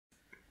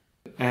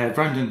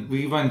Brandon,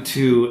 we went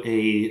to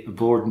a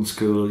boarding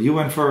school. You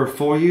went for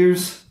 4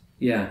 years?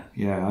 Yeah.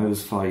 Yeah, I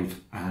was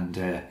 5. And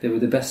they were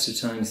the best of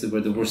times, they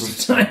were the worst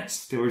of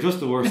times. They were just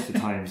the worst of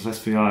times, let's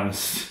be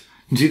honest.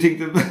 Do you think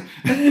that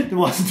there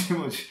wasn't too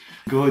much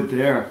good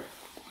there?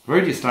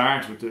 Where do you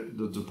start with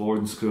the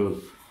boarding school?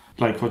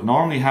 Like, what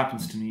normally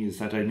happens to me is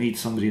that I meet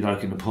somebody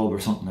like in a pub or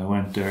something. I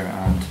went there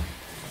and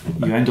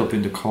you end up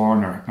in the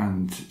corner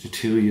and the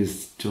two of you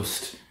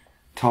just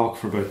talk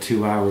for about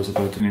 2 hours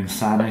about the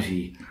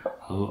insanity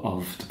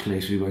of the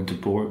place we went to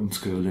boarding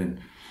school in.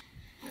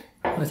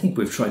 I think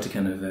we've tried to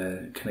kind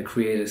of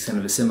create a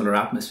similar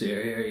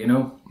atmosphere here, you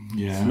know.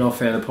 Yeah. It's not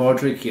fair to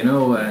Patrick, you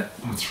know.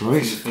 That's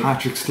right.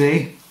 Patrick's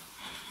Day.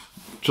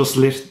 Just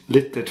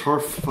lit the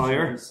turf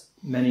fire. There's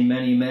many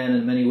men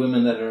and many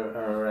women that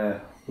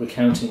are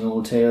recounting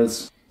old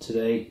tales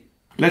today.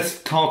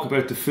 Let's talk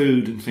about the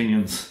food in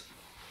Finian's.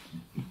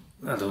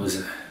 Well, there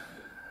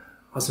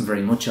wasn't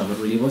very much of it,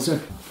 really, was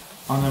there?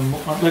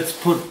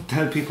 Let's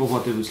tell people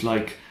what it was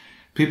like.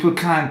 People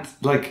can't,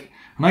 like,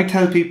 when I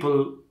tell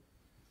people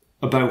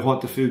about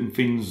what the food in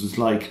Finian's was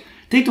like,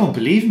 they don't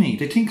believe me.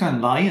 They think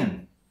I'm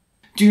lying.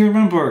 Do you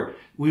remember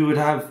we would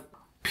have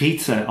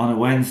pizza on a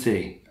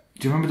Wednesday?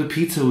 Do you remember the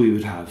pizza we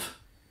would have?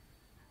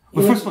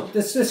 Well, first of all,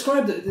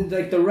 describe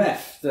the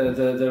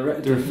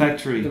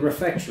refectory. The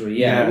refectory,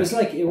 yeah. It was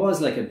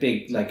like a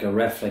big, like a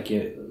ref,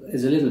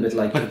 is a little bit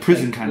like a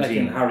prison canteen, like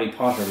in Harry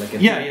Potter, like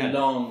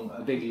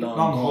a big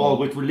long hall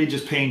with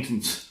religious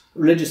paintings.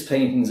 Religious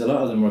paintings. A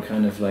lot of them were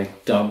kind of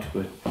like daubed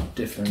with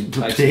different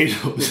types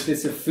potatoes,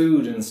 bits of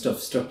food and stuff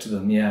stuck to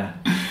them. Yeah,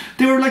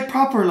 they were like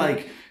proper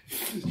like.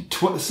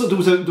 So there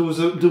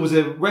was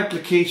a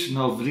replication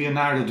of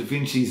Leonardo da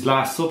Vinci's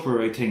Last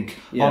Supper, I think,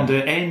 on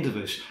the end of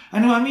it.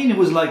 I mean, it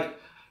was like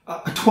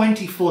a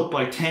 20 foot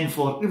by 10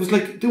 foot. It was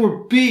like they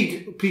were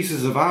big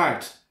pieces of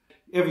art.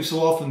 Every so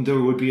often there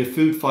would be a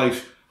food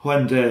fight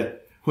when the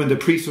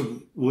priest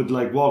would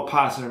like walk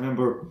past. I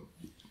remember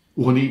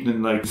one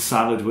evening, like,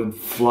 salad went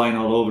flying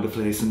all over the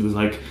place, and it was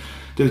like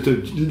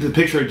the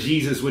picture of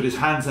Jesus with his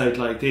hands out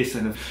like this,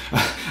 and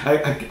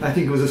I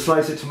think it was a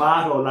slice of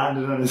tomato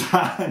landed on his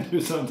hand or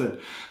something.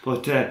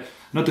 But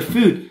not the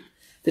food.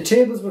 The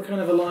tables were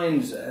kind of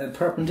aligned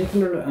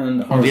perpendicular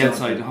and horizontal. On the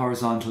outside,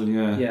 horizontal,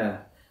 yeah. Yeah.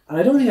 And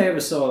I don't think I ever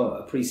saw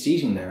a priest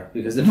eating there,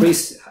 because the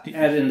priests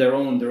had in their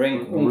own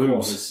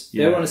quarters.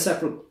 Yeah. They were on a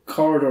separate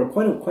corridor,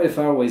 quite a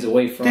far ways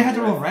away from. They had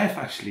their own ref,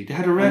 actually. They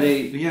had a ref.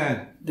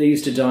 They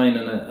used to dine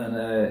in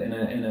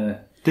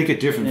a they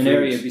get different an foods.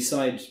 Area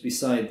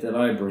beside the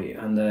library,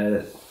 and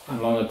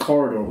along a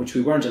corridor which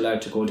we weren't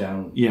allowed to go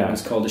down. Yeah, it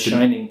was called the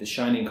shining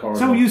corridor.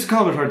 So we used to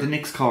call it, or the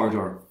Nick's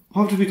corridor.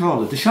 What did we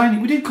call it? The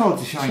shining. We did call it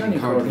the shining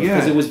corridor. Yeah,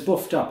 because it was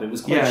buffed up. It was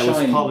quite shiny. It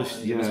was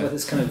polished. It was with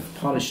this kind of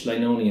polished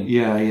linoleum.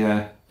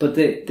 Yeah. But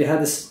they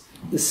had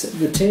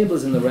the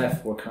tables in the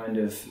ref were kind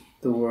of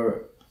some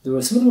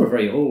of them were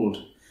very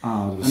old.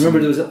 I remember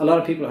there was a lot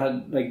of people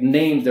had like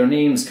their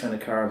names kind of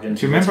carved into.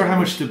 Do you remember how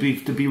much to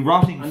be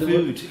rotting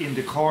food in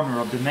the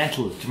corner of the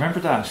metal? Do you remember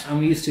that? And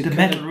we used to the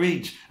metal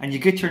ridge, and you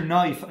get your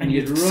knife and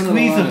you'd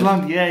squeeze it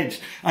along the edge,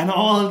 and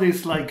all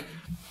this like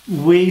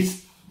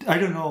waste, I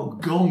don't know,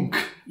 gunk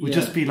would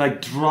just be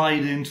like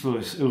dried into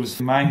it. It was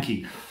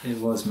manky. It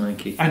was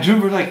manky. And do you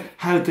remember like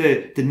how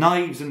the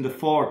knives and the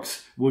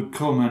forks would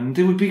come, and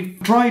there would be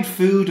dried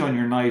food on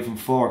your knife and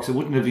forks. It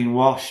wouldn't have been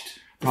washed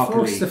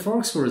properly. The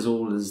forks were as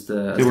old as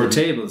the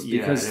tables,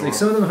 because like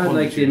some of them had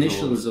like the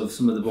initials of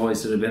some of the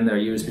boys that had been there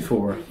years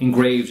before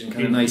engraved in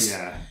kind of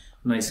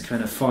nice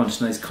kind of font,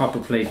 nice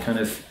copperplate kind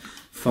of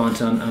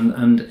font,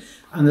 and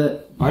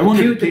the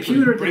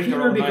pewter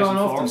would be gone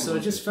off them, so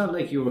it just felt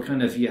like you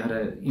had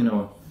a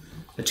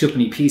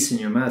twopenny piece in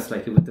your mouth,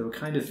 like they were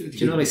kind of,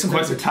 like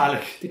sometimes quite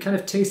metallic. They kind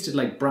of tasted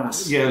like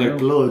brass. Yeah, like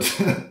blood.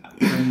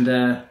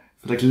 And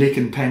like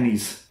licking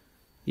pennies.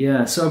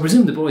 Yeah, so I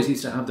presume the boys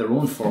used to have their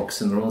own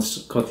forks and their own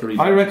cutlery.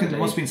 I reckon there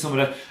must have been some of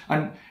that.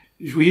 And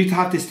we used to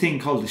have this thing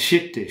called the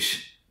shit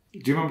dish. Do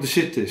you remember the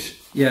shit dish?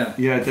 Yeah.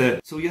 Yeah.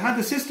 So you had,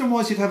 the system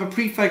was you'd have a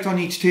prefect on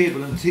each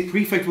table, and the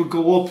prefect would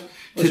go up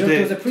to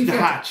the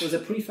hatch. There was a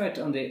prefect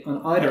on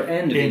either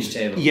end of each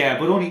table. Yeah,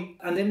 but only...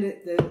 And then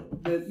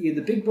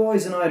the big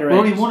boys on either but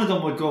end. only one of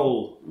them would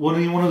go.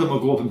 Only one of them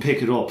would go up and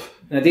pick it up.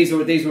 Now these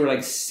were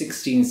like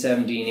 16,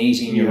 17,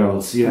 18 year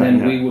olds. Yeah, and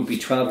then we would be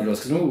 12-year-olds,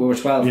 because we were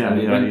 12 when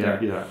we went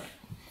there. Yeah.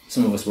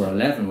 Some of us were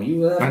 11. Were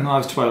you 11? I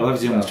was 12. I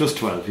was young. Just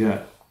 12.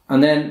 Yeah.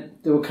 And then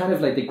they were kind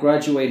of like, they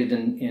graduated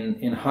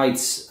in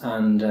heights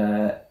and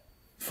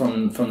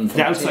from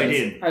the outside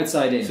in.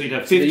 Outside in. So you'd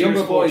have 5th year,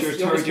 4th year,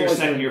 3rd year,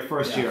 2nd year,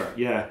 1st year.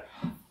 Yeah.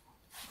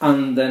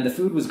 And then the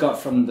food was got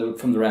from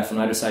the ref on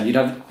either side. You'd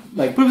have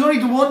like, but it was only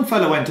the one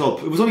fella went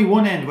up. It was only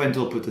one end went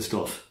up with the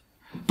stuff.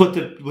 But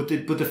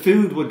the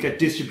food would get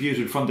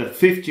distributed from the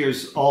 5th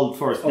years all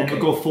first, then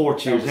would go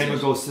 4th years, then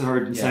would go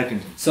 3rd and 2nd.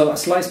 So a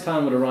sliced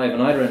pan would arrive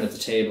on either end of the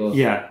table.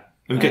 Yeah,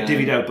 it would get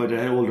divvied out by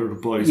the older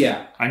boys.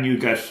 Yeah, and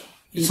you'd get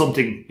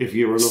something if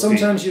you were lucky.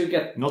 Sometimes you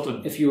get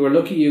nothing. If you were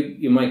lucky,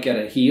 you might get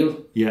a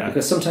heel. Yeah.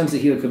 Because sometimes the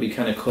heel could be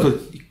kind of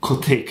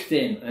cut thick,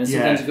 thin, and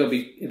sometimes it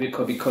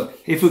could be cut.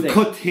 If it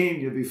cut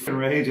thin, you'd be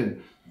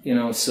raging. You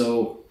know,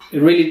 so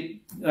it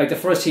really like the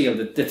first heel,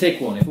 the thick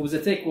one. If it was a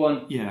thick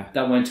one,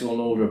 that went to an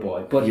older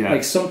boy. But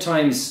like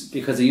sometimes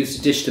because they used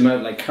to dish them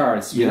out like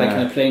cards, like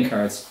kind of playing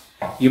cards.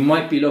 You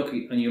might be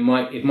lucky, and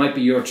it might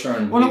be your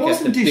turn. Well, it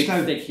wasn't dished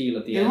out. Thick heel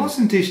at the end. It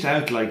wasn't dished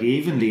out like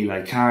evenly,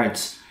 like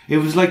cards. It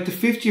was like the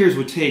fifth years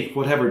would take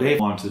whatever they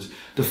wanted.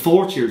 The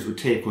fourth years would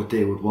take what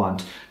they would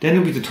want. Then it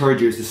would be the third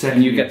years, the second.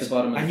 And you years. get the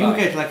bottom. And you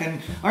get like,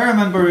 and I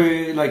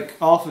remember like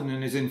often,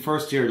 and is in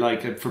first year,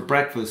 like for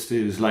breakfast,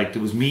 it was like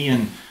there was me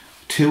and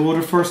 2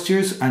 other first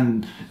years,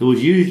 and it would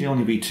usually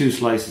only be 2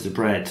 slices of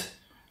bread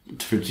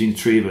for between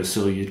 3 of us.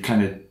 So you'd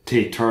kind of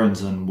take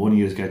turns, and one of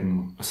you was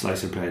getting a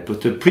slice of bread. But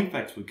the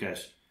prefects would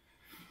get.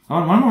 I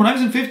remember when I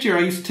was in fifth year,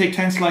 I used to take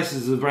 10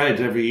 slices of bread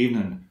every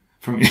evening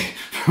for my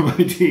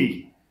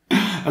tea.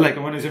 Like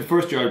when I was in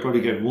first year, I'd probably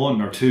get 1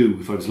 or 2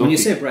 if I was lucky. When you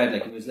say bread,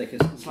 like it was like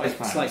a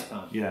slice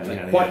pan. Yeah,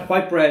 like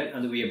white bread,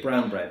 and there'd be a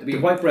brown bread. There'd be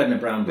white bread and a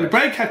brown bread. The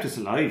bread kept us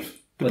alive.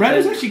 The bread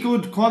was actually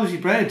good quality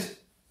bread.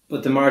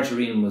 But the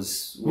margarine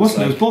was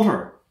wasn't. It was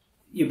butter.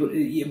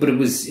 Yeah, but it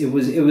was butter.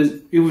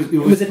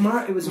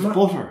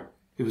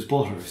 It was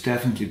butter. It was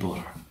definitely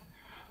butter.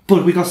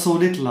 But we got so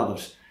little of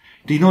it.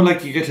 Do you know,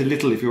 like you get a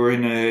little, if you were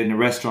in a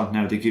restaurant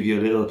now, they give you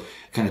a little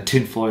kind of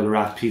tinfoil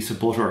wrapped piece of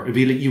butter. It'd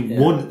be like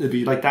it'd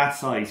be like that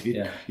size.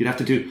 You'd have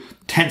to do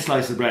 10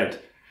 slices of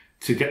bread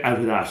to get out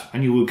of that.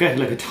 And you would get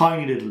like a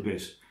tiny little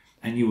bit,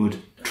 and you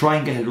would try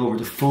and get it over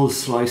the full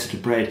slice of the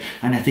bread.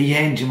 And at the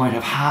end, you might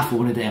have half of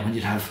one of them, and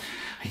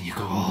and you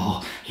go,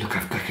 oh, look, I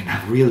can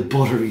have a real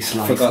buttery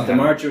slice. I forgot, the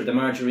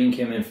margarine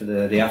came in for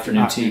the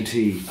afternoon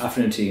tea.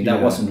 Afternoon tea.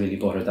 That wasn't really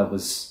butter. That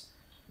was...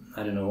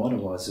 I don't know what it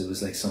was. It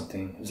was like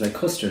something. It was like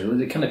custard. It was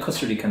kind of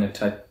custardy kind of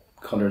type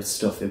coloured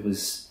stuff. It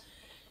was.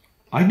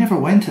 I never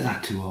went to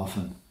that too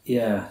often.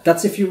 Yeah,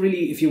 that's if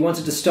you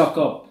wanted to stock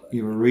up.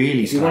 You were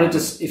really.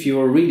 If you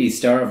were really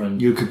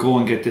starving, you could go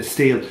and get the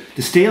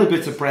stale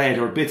bits of bread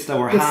or bits that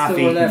were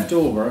half-eaten, left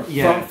over.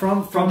 Yeah,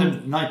 from the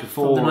night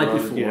before. From the night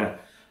before. Yeah.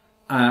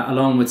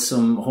 Along with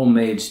some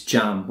homemade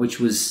jam,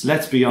 which was.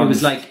 Let's be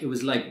honest. It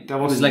was like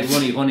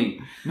runny honey.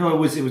 No, it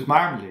was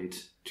marmalade.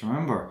 Do you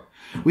remember?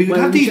 We would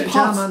have these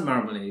pots. Jam and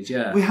marmalade,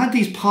 yeah. We had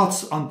these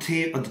pots on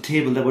the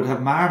table that would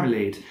have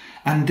marmalade,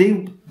 and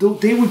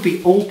they would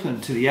be open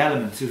to the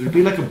elements. It would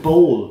be like a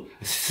bowl,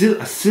 a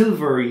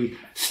silvery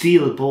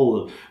steel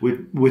bowl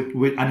with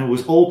and it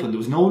was open. There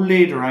was no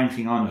lid or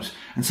anything on it,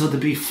 and so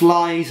there'd be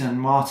flies and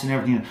moths and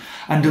everything.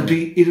 And there'd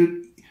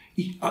be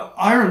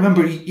I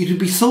remember it would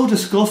be so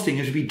disgusting.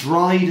 It would be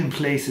dried in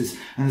places,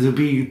 and there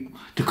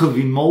could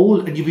be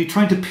mould, and you'd be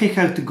trying to pick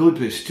out the good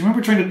bit. Do you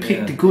remember trying to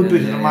pick the good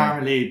bit of the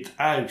marmalade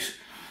out?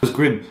 It was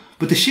grim.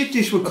 But the shit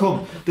dish would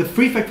come. The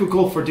prefect would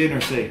go for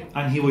dinner, say,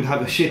 and he would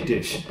have a shit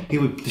dish.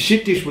 The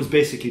shit dish was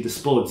basically the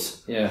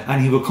spuds. Yeah.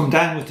 And he would come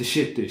down with the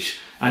shit dish,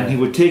 and he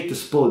would take the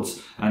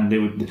spuds, and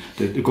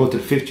they'd go to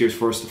the 5th years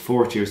first, the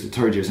 4th years, the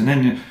 3rd years. And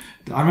then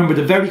I remember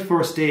the very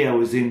first day I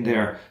was in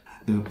there,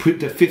 the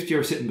 5th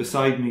year sitting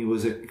beside me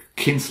was a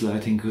Kinsella, I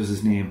think was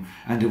his name.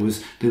 And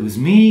there was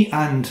me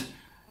and...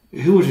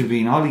 who would it have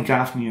been? Ollie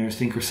Gaffney, I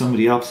think, or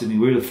somebody opposite me.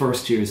 We were the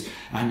first years,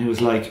 and it was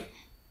like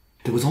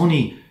there was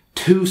only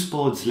 2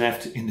 spuds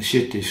left in the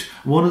shit dish.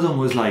 One of them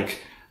was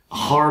like a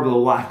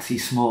horrible, waxy,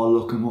 small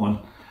looking one,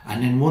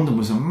 and then one of them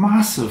was a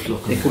massive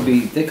looking one.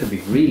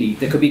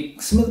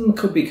 Some of them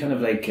could be kind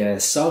of like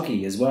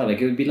soggy as well. Like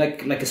it would be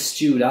like a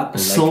stewed apple,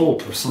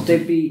 soap or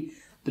something.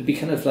 They'd be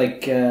kind of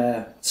like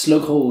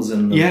slug holes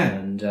in them,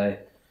 and.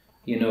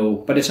 You know,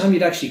 by the time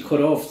you'd actually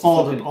cut off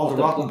all the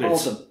rotten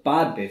bits, all the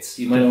bad bits,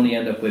 you might only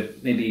end up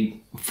with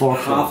maybe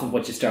half of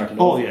what you started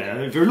off with.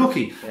 Yeah, if you're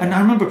lucky. Yeah. And I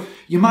remember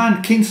your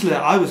man Kinsella,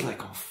 I was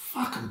like, oh,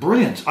 fucking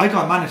brilliant. I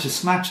managed to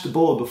snatch the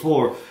ball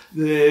before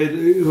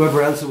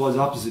whoever else it was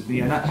opposite me.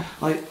 And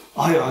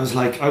I was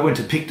like, I went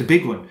to pick the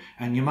big one.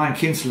 And your man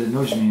Kinsella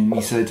nudged me and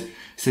he said,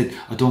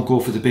 I don't go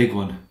for the big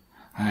one.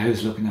 And I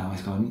was looking at him, I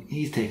was going,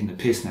 he's taking the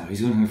piss now.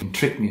 He's going to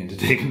trick me into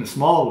taking the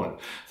small one.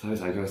 So I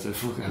was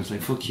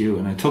like, fuck you.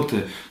 And I took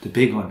the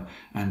big one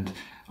and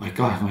I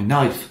got my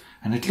knife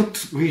and it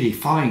looked really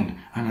fine.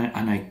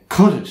 And I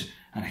cut it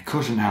and I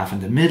cut it in half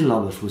and the middle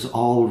of it was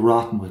all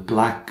rotten with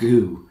black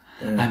goo.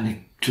 Yeah. And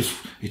it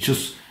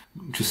just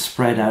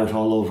spread out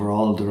all over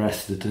all the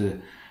rest of the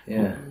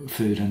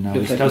food. And that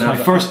was my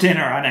first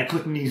dinner and I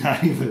couldn't eat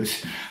any of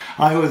it.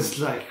 I was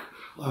like,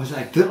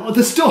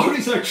 the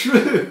stories are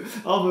true.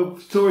 All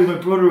the stories my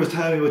brother was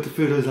telling me with the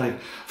food, I was like,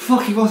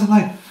 fuck, he wasn't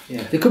lying.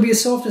 Yeah, they could be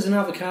as soft as an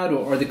avocado,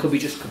 or they could be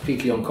just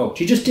completely uncooked.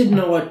 You just didn't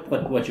know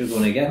what you're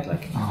going to get.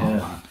 Like,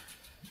 man.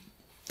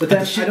 But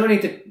then I don't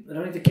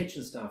think the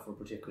kitchen staff were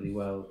particularly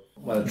well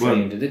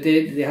trained.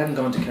 They hadn't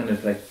gone to kind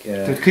of like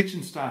the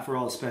kitchen staff are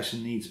all special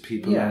needs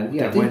people.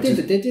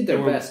 They did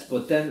their best,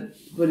 but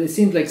it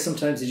seemed like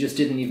sometimes they just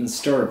didn't even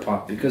stir a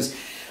pot because.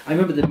 I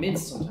remember the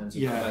mince sometimes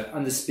would come out,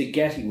 and the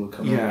spaghetti would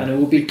come out, and it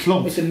would be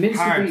clumps, like the mince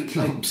hard would be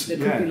clumps. Like,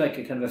 it could be like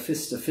a kind of a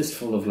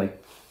fistful of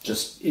like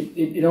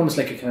it almost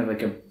like a kind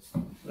of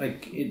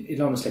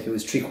it almost like it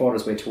was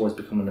 3/4 way towards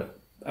becoming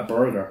a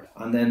burger,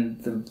 and then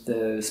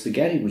the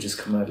spaghetti would just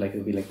come out like it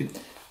would be like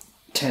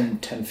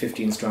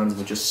 10-15 strands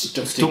of it just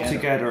stuck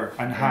together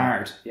and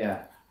hard.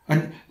 Yeah.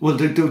 And well,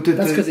 that's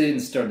because they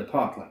didn't stir the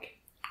pot, like.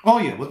 Oh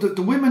yeah, well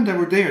the women that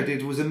were there,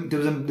 there's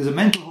a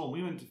mental home.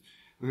 We went to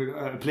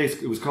a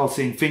place, it was called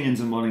St. Finian's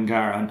in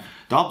Mullingar, and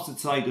the opposite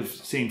side of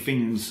St.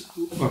 Finian's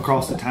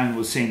across the town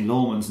was St.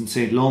 Loman's, and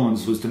St.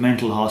 Loman's was the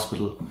mental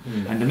hospital.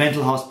 And the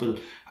mental hospital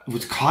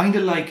was kind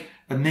of like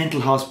a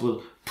mental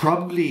hospital.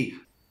 Probably,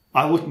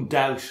 I wouldn't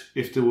doubt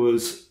if there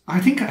was. I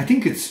think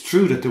it's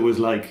true that there was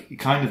like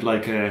kind of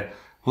like a.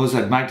 What was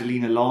that,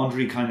 Magdalena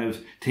Laundry kind of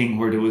thing,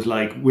 where there was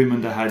like women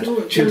that had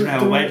children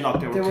out of wedlock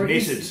that were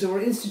committed. There were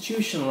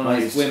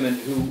institutionalised women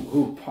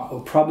who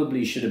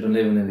probably should have been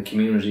living in the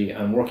community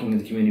and working in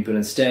the community, but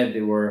instead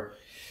they were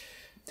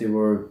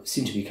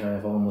seemed to be kind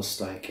of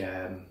almost like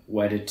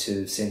wedded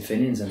to St.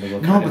 Finian's, and they were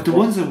the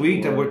ones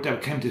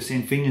that came to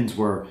St. Finian's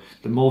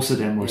most of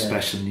them were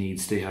special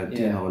needs. They had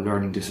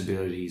learning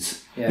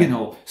disabilities.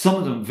 Yeah. Some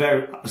of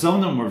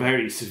them were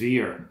very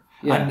severe.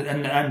 Yeah.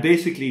 And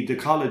basically the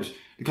college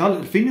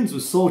Finian's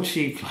was so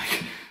cheap.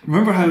 Like,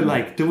 remember how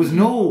like there was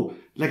no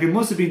like, it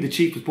must have been the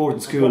cheapest boarding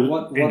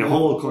school in the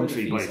whole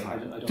country by far.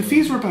 The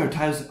fees were about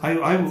 1,000.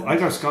 I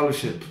got a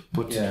scholarship,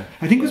 but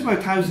I think it was about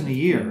 1,000 a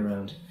year.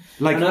 Around.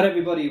 Like, and not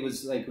everybody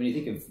was like, when you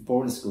think of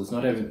boarding schools,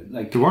 not every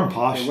like they weren't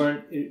posh. They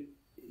weren't.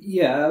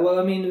 Yeah, well,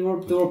 I mean, they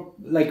were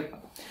like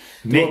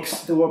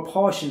mixed. They were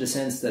posh in the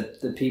sense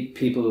that the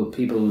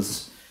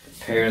people's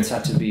parents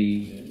had to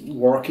be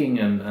working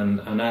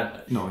and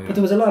that. No, yeah. But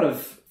there was a lot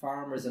of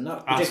farmers, and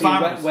not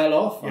particularly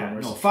well-off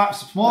farmers. Yeah, no,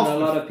 small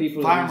and a lot of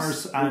people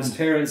farmers whose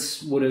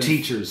parents would have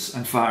teachers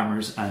and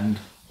farmers and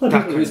a lot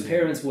of people whose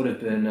parents would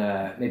have been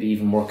maybe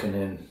even working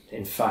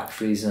in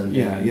factories and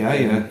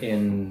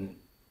in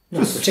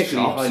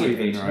particularly highly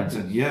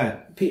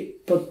paid.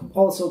 But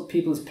also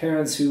people's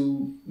parents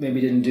who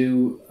maybe didn't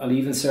do a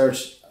leaving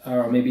cert,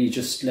 or maybe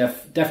just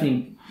left.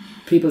 Definitely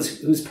people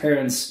whose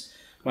parents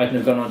mightn't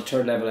have gone on to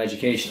third level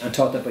education and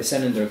thought that by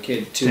sending their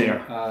kid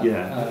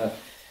to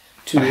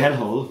to a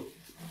hellhole,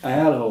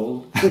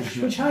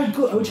 which had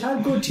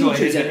good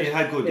teachers. It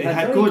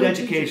had good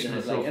education,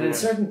 and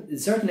in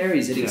certain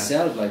areas it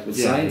excelled, like with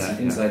science and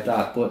things like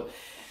that. But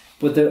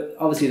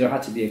obviously there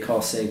had to be a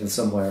cost saving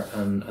somewhere,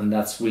 and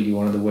that's really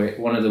one of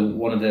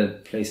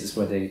the places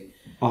where they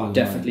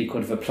definitely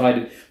could have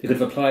applied. They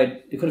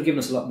could have given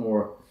us a lot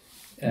more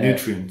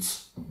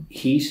nutrients,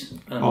 heat,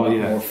 and a lot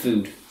more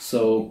food.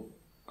 So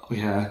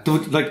like,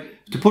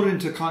 to put it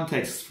into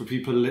context for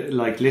people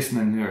like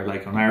listening, or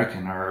like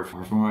American or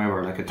from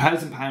wherever, like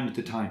 £1,000 at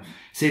the time.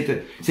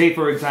 Say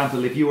for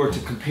example, if you were to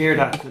compare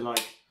that to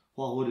like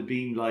what would have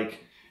been like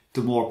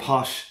the more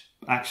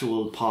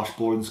actual posh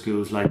boarding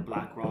schools like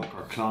Blackrock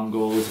or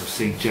Clongowes or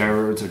St.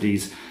 Gerard's or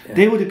these,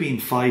 they would have been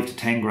 5 to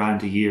 10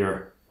 grand a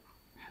year.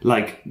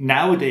 Like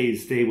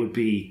nowadays they would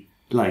be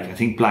like, I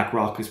think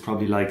Blackrock is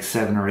probably like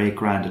 7 or 8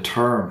 grand a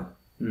term.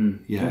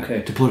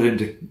 To put it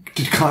into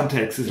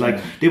context, is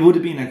like they would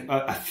have been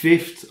a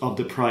fifth of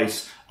the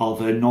price of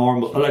a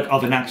normal, like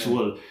of an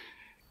actual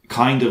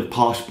kind of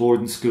posh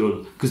boarding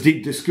school. Because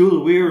the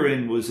school we were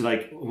in was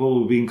like what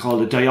would be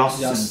called a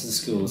diocesan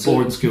school,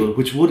 boarding school,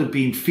 which would have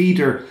been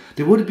feeder.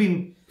 They would have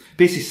been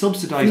basically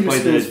subsidised by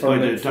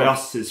the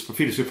dioceses for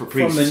feeder school for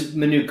priests. From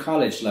Maynooth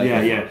College,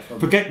 like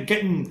for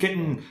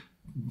getting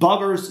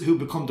boggers who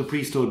become the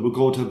priesthood would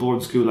go to a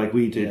boarding school like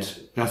we did.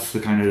 That's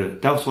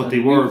that's what they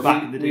were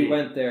back in the day. We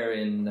went there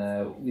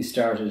we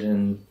started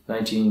in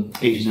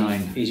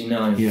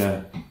 1989.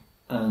 Yeah,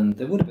 and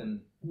there would have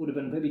been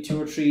maybe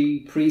 2 or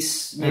 3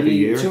 priests,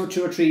 maybe two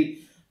or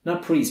three,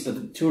 not priests,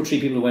 but 2 or 3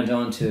 people who went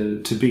on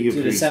to be a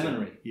priest. The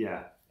seminary.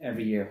 Yeah,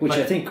 every year, which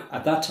I think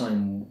at that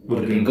time would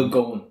have been good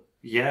going.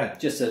 Yeah,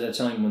 just at a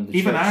time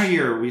when our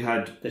year we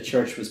had the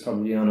church was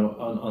probably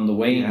on the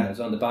wane. It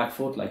was on the back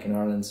foot, like in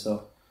Ireland.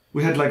 So.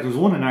 We had there was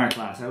one in our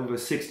class, out of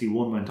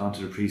 61 went on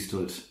to the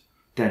priesthood.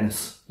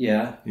 Dennis.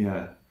 Yeah.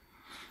 Yeah.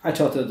 I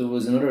thought that there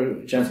was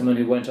another gentleman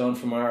who went on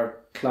from our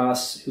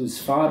class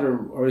whose older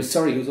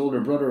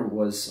brother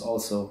was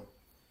also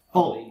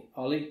Ollie.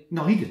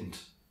 No, he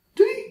didn't.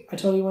 Did he? I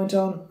thought he went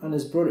on, and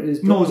his brother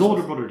no, his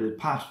older brother did,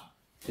 Pat.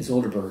 His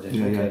older brother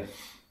did,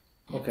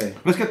 Okay.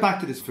 Let's get back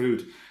to this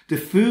food. The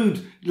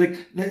food,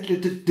 like,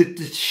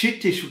 the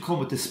shit dish would come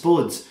with the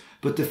spuds,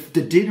 but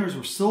the dinners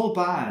were so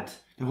bad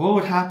that what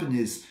would happen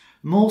is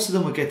most of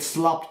them would get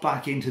slopped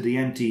back into the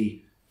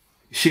empty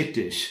shit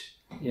dish.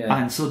 Yeah.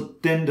 And so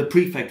then the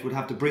prefect would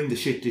have to bring the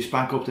shit dish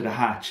back up to the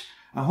hatch.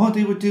 And what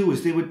they would do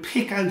is they would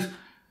pick out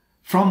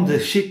from the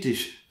shit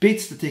dish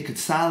bits that they could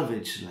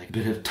salvage, like a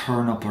bit of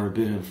turnip or a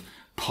bit of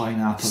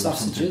pineapple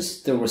sausages. Or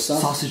something. There were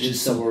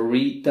sausages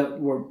that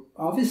were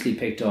obviously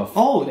picked off.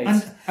 Oh,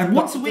 and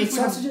once a week... The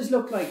sausages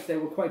looked like they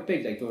were quite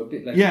big, like they were a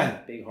bit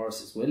like big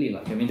horses, Willie.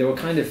 Like, I mean, they were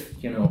kind of,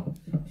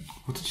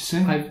 What did you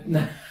say?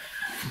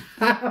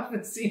 I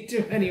haven't seen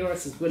too many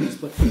horses Willies,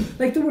 but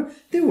like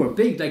they were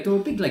big, like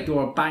they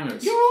were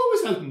bangers. You're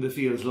always out in the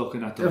fields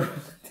looking at them.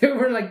 They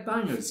were like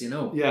bangers, you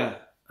know. Yeah.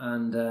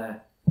 And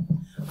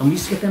we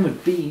used to get them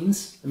with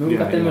beans. I remember we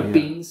got them with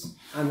beans.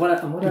 And what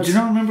else? Do you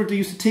not remember they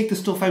used to take the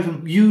stuff out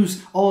and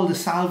use all the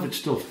salvage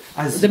stuff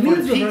as the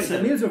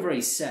meals were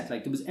very set.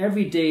 Like there was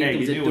every day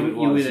you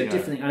would a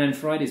different thing. And then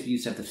Fridays we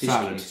used to have the fish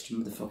cakes. Do you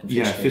remember the fucking fish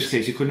cakes? Yeah, fish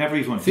cakes. You could never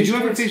eat one. Did you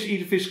ever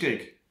eat a fish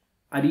cake?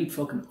 I'd eat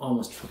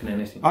almost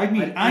anything. I'd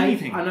eat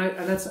anything.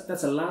 And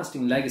that's a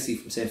lasting legacy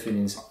from St.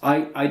 Finnian's.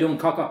 I don't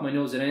cock up my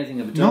nose at anything.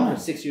 If a daughter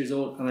 6 years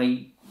old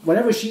and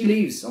whatever she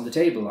leaves on the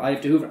table, I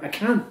have to hoover. I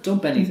can't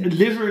dump anything.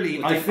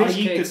 Literally, I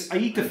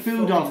eat the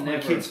food off my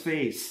kid's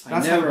face.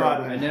 That's how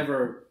bad I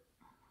am.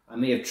 I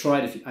may have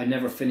tried. I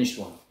never finished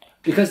one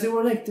because they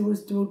were like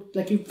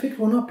you picked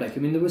one up. Like I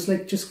mean, there was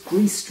like just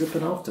grease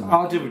dripping off them.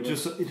 Oh, they were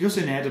just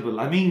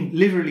inedible. I mean,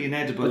 literally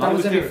inedible. But that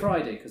was every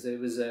Friday because there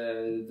was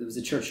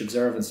a church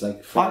observance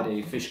like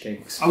Friday fish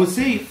cakes. I would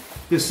say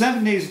there's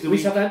 7 days of the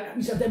week. We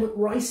used to have them with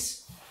rice.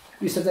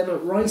 We used to have them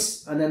with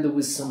rice, and then there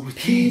was some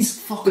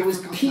peas. There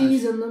was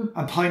peas in them,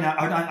 and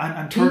pineapple,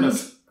 and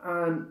turnips,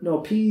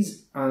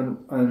 peas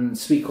and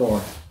sweet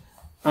corn,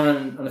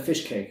 and a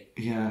fish cake.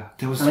 Yeah,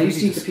 there was. And I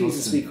used to eat the peas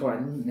and sweet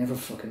corn. Never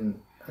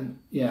fucking.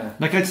 Yeah.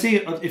 Like I'd say,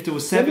 if there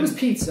was 7. There was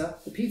pizza.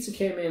 The pizza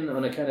came in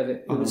on a kind of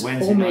it was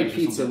homemade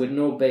pizza with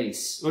no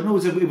base. Oh no,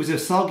 it was a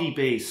soggy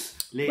base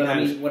laid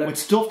out with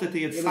stuff that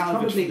they had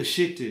salvaged from the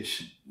shit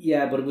dish.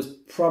 Yeah, but it was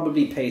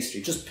probably pastry,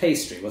 just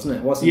pastry, wasn't it?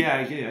 It wasn't.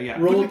 Yeah.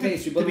 Rolled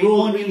pastry, but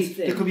rolled really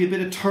thin. There could be a bit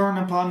of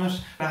turnip on it,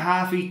 a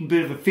half-eaten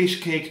bit of a fish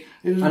cake,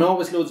 and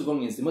always loads of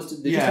onions.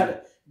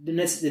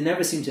 They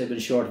never seemed to have been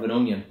short of an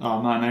onion.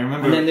 Oh man, I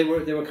remember. And then they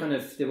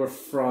were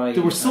fried.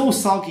 They were so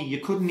soggy you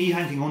couldn't eat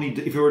anything. Only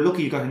if you were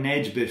lucky, you got an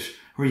edge bit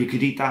where you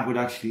could eat that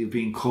without actually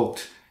being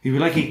cooked. You were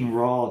like eating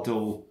raw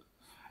dough.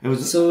 It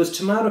was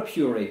tomato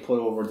puree put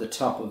over the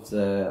top of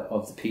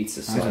the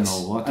pizza slice. I don't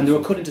know what. And they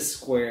were cut into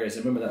squares. I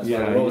remember that. They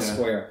were all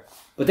square.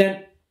 But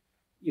then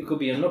you could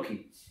be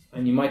unlucky,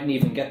 and you mightn't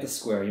even get the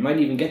square. You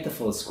mightn't even get the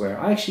full square.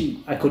 I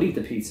could eat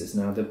the pizzas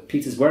now. The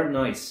pizzas weren't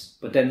nice,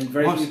 but then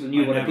very few people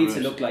knew what a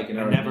pizza looked like in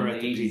the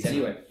 80s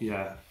anyway.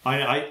 Yeah,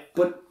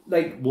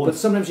 But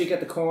sometimes you get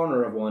the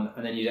corner of one,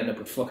 and then you'd end up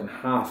with fucking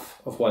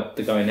half of what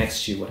the guy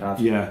next to you would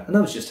have. Yeah, and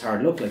that was just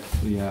hard luck. Like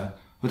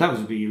but that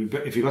would be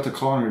if you got the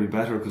corner, it'd be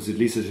better because at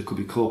least it could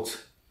be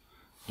cooked.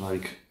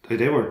 Like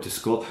they were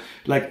disgusting.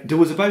 Like there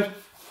was about.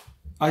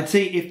 I'd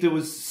say if there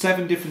was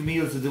 7 different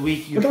meals of the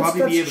week, you'd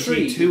probably be able to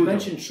eat 2 of them. You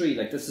mentioned 3.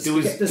 Like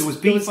there was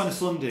beef on a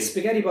Sunday.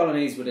 Spaghetti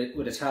bolognese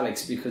with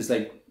italics because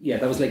that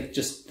was like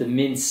just the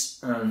mince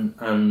and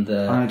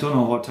I don't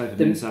know what type of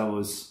mince that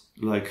was.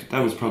 Like that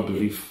was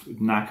probably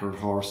knackered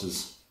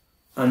horses.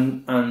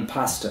 And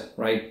pasta,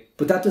 right?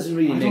 But that doesn't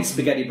really make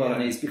spaghetti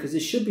bolognese because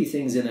there should be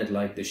things in it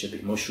like there should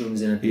be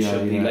mushrooms in it. There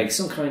should be like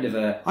some kind of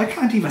a. I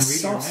can't even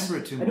really remember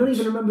it too much. I don't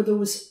even remember there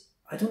was.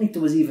 I don't think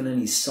there was even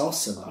any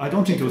sauce in it. I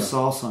don't think there was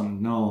sauce on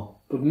it, no.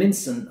 But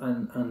mince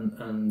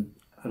and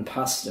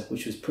pasta,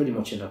 which was pretty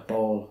much in a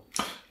bowl.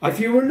 If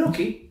you were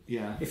lucky,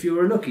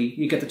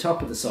 you get the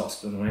top of the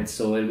saucepan, right?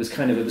 So it was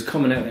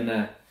coming out in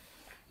a,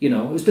 it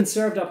was been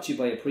served up to you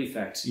by a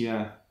prefect.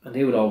 Yeah. And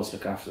they would always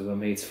look after their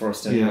mates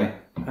first anyway.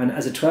 Yeah. And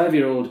as a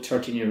 12-year-old,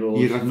 13-year-old,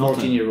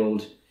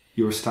 14-year-old...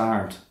 You were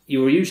starved.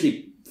 You were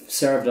usually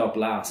served up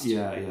last.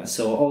 Yeah.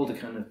 So all the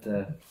kind of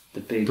the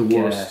big... The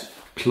worst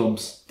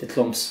clumps. The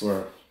clumps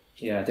were...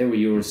 Yeah, they were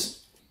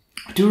yours.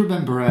 I do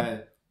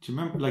remember... do you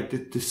remember, like,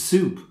 the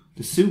soup?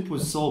 The soup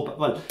was so bad.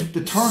 Well,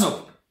 the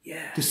turnip...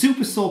 Yeah. The soup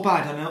was so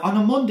bad. On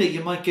a Monday,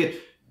 you might get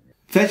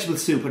vegetable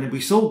soup and it'd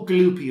be so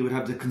gloopy it would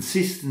have the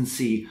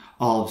consistency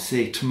of,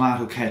 say,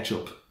 tomato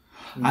ketchup.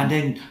 And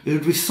then it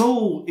would be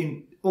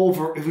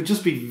it would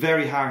just be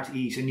very hard to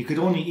eat and you could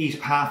only eat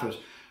half it.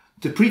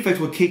 The prefect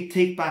would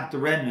take back the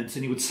remnants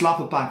and he would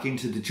slop it back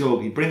into the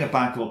jug. He'd bring it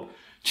back up.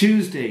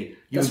 Tuesday,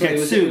 you would get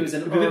soup. It was a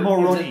bit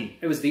more runny.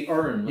 It was the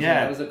urn.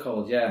 What was it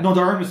called? Yeah. No,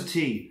 the urn was the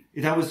tea.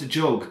 That was the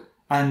jug.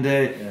 And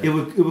it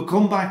would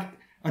come back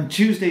on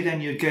Tuesday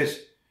then you'd get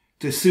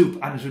the soup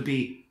and it would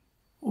be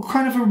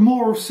kind of a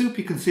more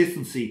soupy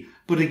consistency.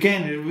 But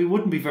again, it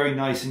wouldn't be very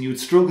nice and you would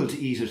struggle to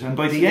eat it. And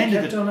by the end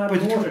of it...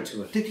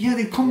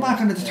 they'd come back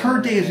and the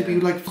third day it'd be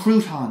like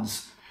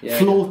croutons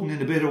floating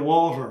in a bit of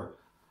water.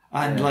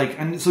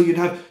 And so you'd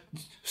have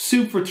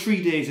soup for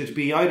 3 days. It'd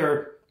be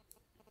either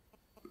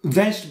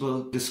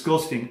vegetable,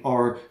 disgusting,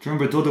 or do you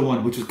remember the other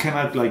one, which came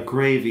out like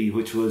gravy,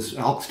 which was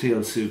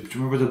oxtail soup? Do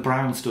you remember the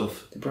brown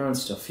stuff? The brown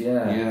stuff,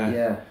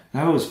 yeah.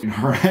 That was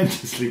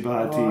horrendously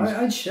bad.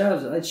 I'd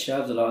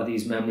shaved a lot of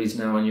these memories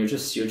now, and you're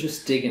just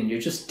digging.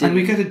 And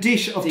we get a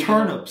dish of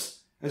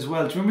turnips as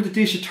well. Do you remember the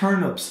dish of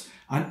turnips?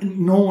 And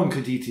no one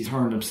could eat these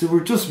turnips. They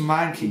were just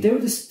manky. They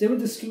were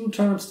the school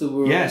turnips that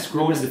were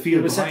growing in the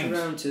field behind. We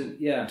were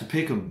sent around to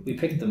pick them. We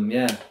picked them,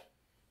 yeah.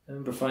 I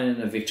remember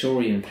finding a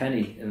Victorian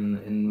penny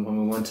in when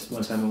we went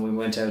one time when we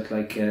went out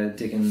like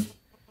digging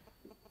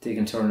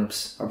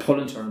turnips or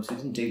pulling turnips. We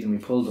didn't dig them, we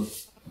pulled them.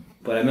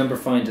 But I remember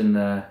finding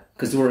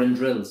Because they were in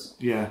drills.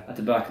 Yeah. At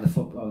the back of the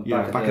football.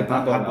 Back at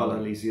handball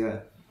alleys, yeah.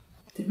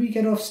 Did we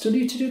get off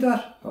study to do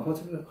that? Or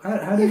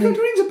how did it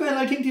rings a bell.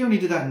 I think they only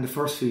did that in the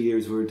first few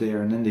years we were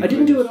there, and then they. I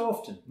didn't do it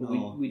often,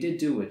 but we did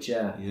do it.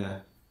 Yeah.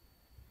 Yeah.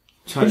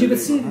 But you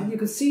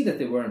could see that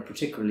they weren't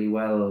particularly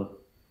well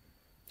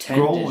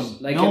tended. Grown.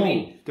 Like no, I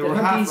mean, they were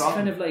had half these rotten.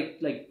 kind of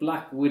like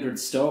black withered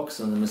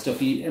stalks on them and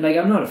stuff. Like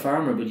I'm not a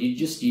farmer, but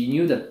you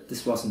knew that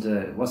this wasn't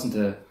a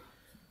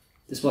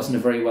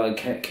very well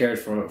cared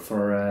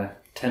for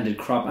tended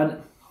crop,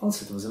 and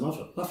also there was an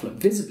awful lot,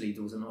 visibly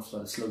there was an awful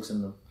lot of slugs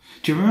in them.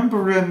 Do you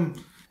remember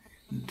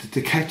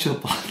the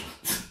ketchup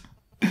bottles?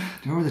 Do you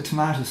remember the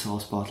tomato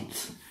sauce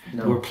bottles?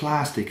 No. They were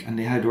plastic and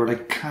they were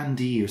like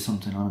candy or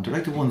something on them. They're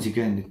like the ones you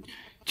get in the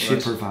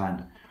chipper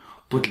van.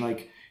 But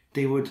like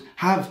they would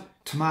have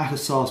tomato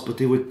sauce, but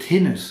they would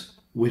thin it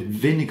with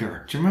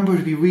vinegar. Do you remember?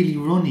 It'd be really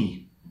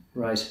runny.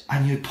 Right.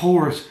 And you'd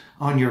pour it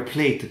on your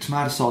plate, the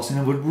tomato sauce, and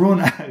it would run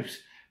out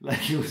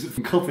like it was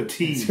a cup of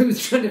tea. So it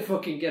was trying to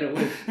fucking get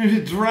away. It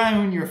would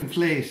drown your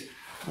plate.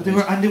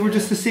 They were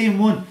just the same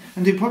one,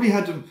 and they probably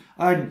had them.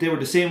 They were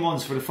the same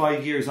ones for the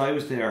 5 years I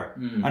was there,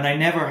 and I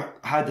never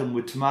had them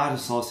with tomato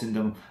sauce in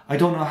them. I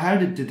don't know how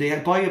did they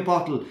buy a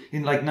bottle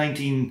in like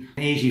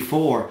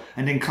 1984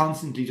 and then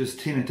constantly just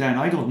tin it down.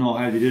 I don't know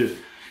how they did it.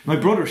 My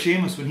brother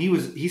Seamus, when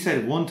he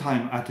said one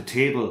time at the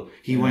table,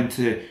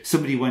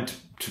 somebody went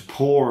to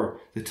pour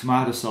the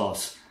tomato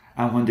sauce,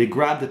 and when they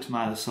grabbed the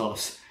tomato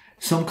sauce,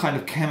 some kind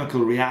of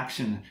chemical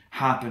reaction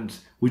happened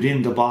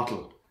within the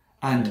bottle.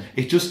 And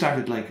it just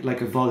started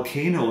like a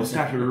volcano. It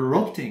started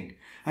erupting.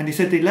 And he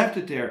said they left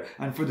it there.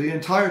 And for the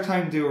entire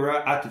time they were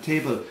at the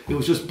table, it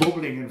was just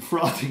bubbling and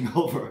frothing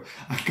over.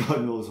 And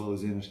God knows what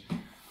was in it.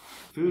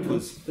 Food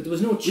was... But there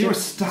was no chips. We were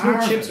starving.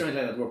 There were chips or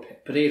anything like that. There were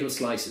potato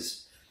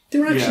slices. They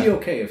were actually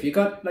okay. If you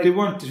got... they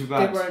weren't too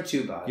bad. They weren't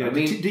too bad. Yeah,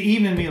 the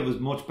evening meal was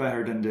much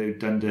better than the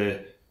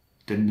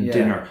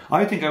dinner.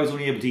 I think I was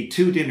only able to eat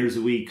 2 dinners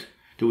a week.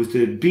 There was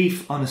the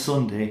beef on a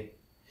Sunday.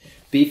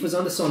 Beef was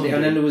on the Sunday,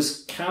 and then there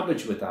was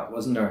cabbage with that,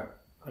 wasn't there?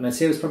 And I'd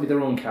say it was probably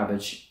their own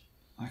cabbage.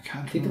 I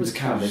can't think there was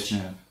cabbage.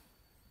 Now.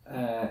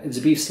 It was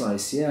a beef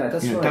slice,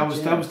 that's right.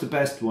 That was the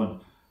best one.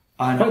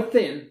 And quite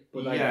thin,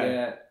 but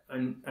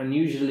and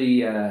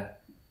usually...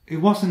 it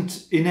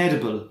wasn't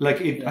inedible,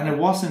 and it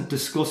wasn't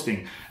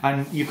disgusting.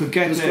 And you could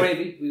get... It was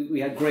gravy.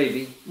 We had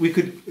gravy. We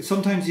could...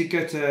 Sometimes you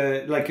get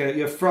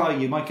your fry,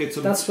 you might get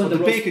some... That's when the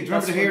bacon. Do you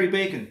remember the hairy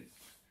bacon?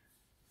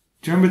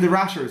 Do you remember the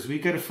rashers? We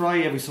get a fry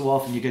every so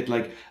often. You get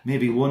like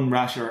maybe one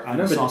rasher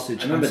and a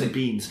sausage and some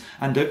beans.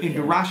 And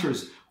the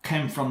rashers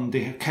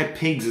they kept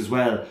pigs as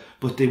well,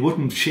 but they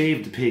wouldn't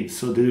shave the pigs,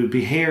 so there would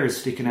be hairs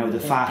sticking out of the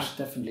fat.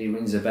 That definitely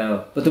rings a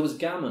bell. But there was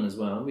gammon as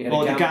well. We had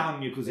the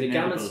gammon you could say.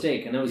 Gammon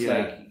steak, and it was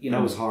that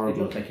was horrible.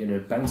 It looked like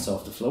you'd bounce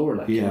off the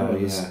floor.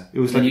 It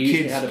was like a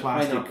kid's had a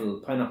plastic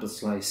pineapple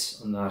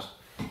slice on that.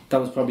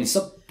 That was probably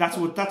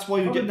That's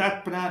why you did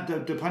that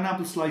the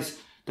pineapple slice.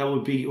 That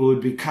would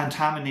be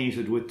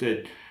contaminated with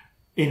the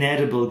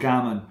inedible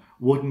gammon,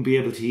 wouldn't be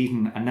able to eat,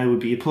 and now would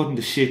be put in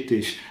the shit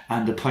dish,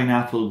 and the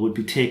pineapple would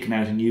be taken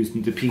out and used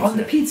in the pizza. On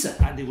the pizza,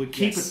 and they would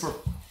keep it for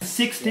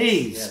 6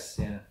 days.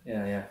 Yes,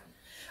 yeah.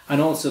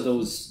 And also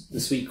the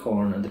sweet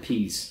corn and the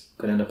peas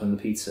could end up on the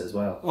pizza as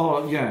well.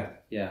 Oh yeah.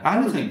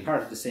 Probably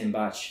part of the same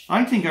batch.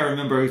 I think I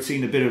remember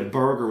seeing a bit of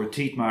burger with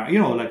teeth mark,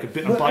 like a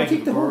bit of bite of a burger. I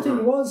think the whole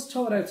thing was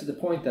thought out to the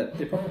point that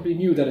they probably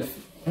knew that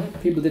if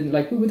people didn't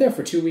we were there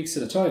for 2 weeks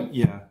at a time.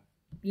 Yeah.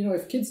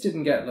 If kids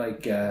didn't get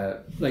like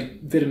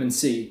vitamin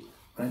C,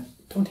 I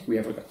don't think we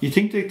ever got. You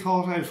think they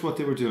thought out what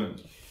they were doing?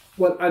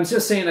 Well, I'm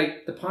just saying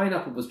the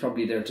pineapple was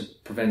probably there to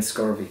prevent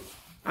scurvy.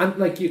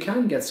 And you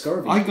can get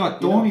scurvy. I got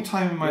the only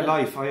time in my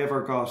life I ever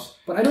got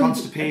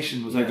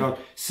constipation was I got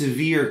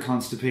severe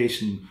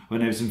constipation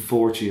when I was in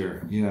 4th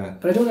year. Yeah.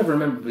 But I don't ever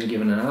remember being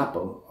given an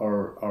apple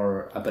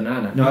or a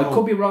banana. No, I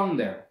could be wrong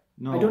there.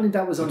 No. I don't think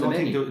that was on the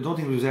menu. I don't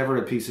think there was ever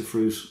a piece of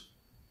fruit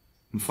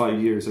in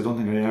 5 years. I don't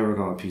think I ever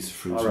got a piece of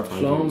fruit. Or a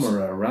plum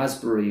or a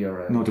raspberry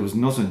or a... No, there was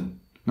nothing.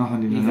 Not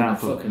even an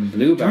apple. A fucking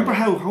blueberry. Do you remember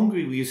how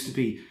hungry we used to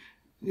be?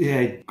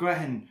 Yeah,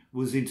 Graham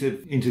was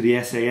into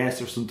the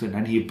SAS or something,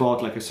 and he had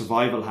bought like a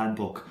survival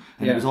handbook,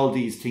 and there was all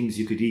these things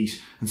you could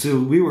eat, and so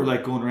we were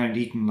like going around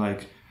eating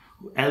like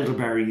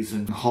elderberries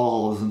and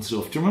halls and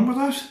stuff. Do you remember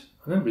that?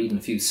 I remember eating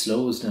a few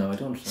sloes. Now I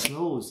don't.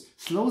 Sloes.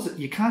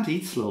 You can't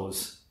eat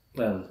sloes.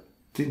 Well,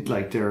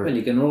 they're. Well,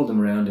 you can roll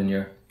them around in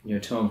your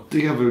tongue.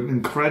 They have an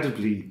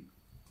incredibly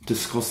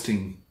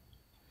disgusting.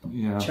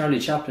 Yeah.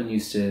 Charlie Chaplin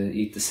used to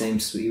eat the same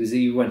sweet.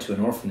 He went to an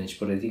orphanage,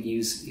 but I think he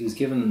was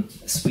given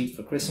a sweet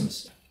for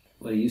Christmas.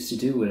 What he used to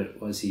do with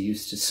it was he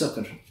used to suck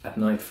it at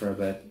night for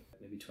about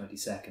maybe 20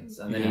 seconds,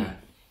 and then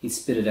he'd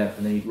spit it out,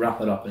 and then he'd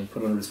wrap it up and he'd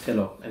put it under his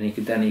pillow, and he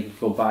could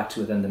go back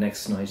to it then the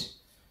next night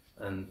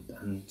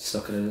and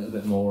suck it a little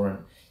bit more, and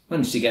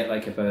managed to get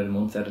like about a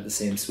month out of the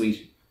same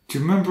sweet. Do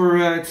you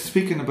remember,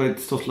 speaking about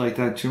stuff like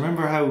that, do you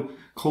remember how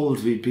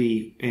cold we'd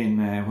be when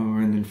we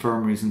were in the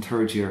infirmaries in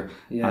 3rd year?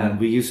 Yeah. And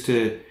we used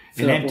to...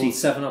 Fill an empty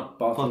 7-Up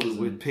bottle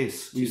with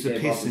piss. We used to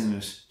piss in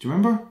it. Do you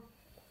remember?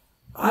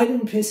 I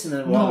didn't piss in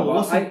it. No,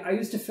 I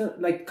used to feel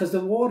like because the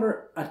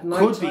water at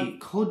night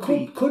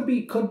could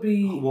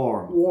be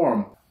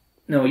warm.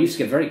 No, it used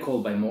to get very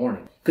cold by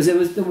morning because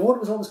the water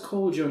was always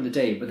cold during the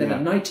day, but then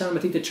at night time I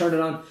think they turned it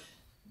on.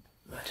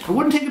 I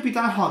wouldn't think it'd be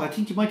that hot. I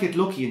think you might get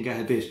lucky and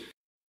get a bit.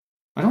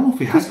 I don't know if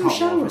we had hot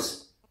showers.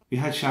 Water. We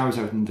had showers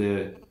out in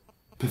the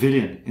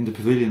pavilion. In the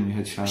pavilion, we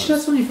had showers.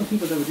 That's only for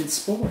people that did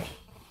sport.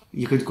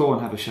 You could go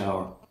and have a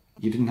shower.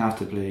 You didn't have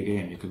to play a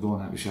game. You could go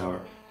and have a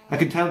shower. I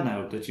can tell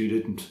now that you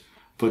didn't.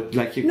 But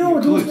like you, no,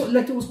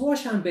 there was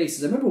wash hand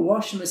bases. I remember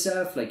washing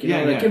myself, like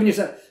giving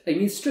yourself, like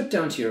you'd strip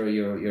down to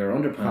your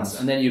underpants,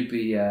 and then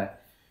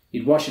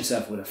you'd wash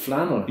yourself with a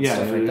flannel and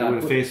stuff like that.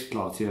 With a face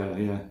cloth,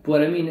 yeah.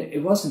 But I mean,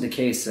 it wasn't the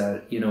case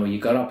that you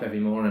got up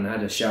every morning and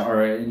had a shower,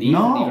 or in the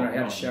evening I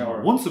had a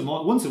shower. Once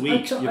a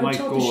week, you might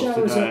go up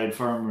to the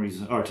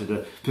infirmaries or to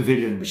the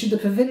pavilion. But the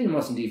pavilion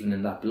wasn't even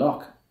in that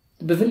block.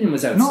 The pavilion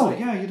was outside. No,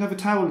 yeah, you'd have a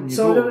towel and you'd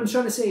go. So what I'm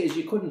trying to say is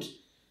you couldn't.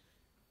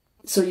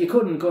 So you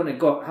couldn't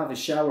go have a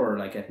shower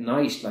like at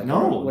night, like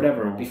or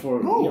whatever before,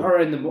 or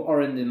in the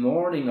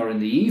morning or in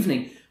the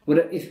evening.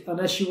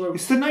 Unless you were.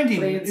 It's the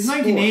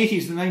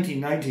 1980s, the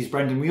 1990s,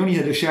 Brendan. We only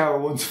had a shower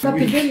once a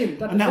week,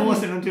 and that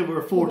wasn't until we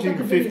were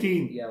 14 or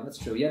 15. Yeah, that's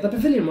true. Yeah, the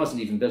pavilion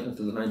wasn't even built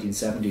until the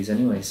 1970s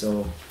anyway.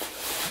 So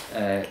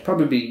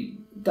probably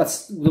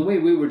that's the way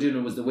we were doing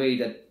it. Was the way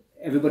that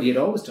everybody had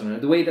always done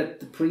it. The way that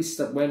the priests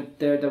that went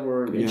there, that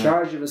were in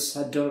charge of us,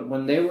 had done it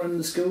when they were in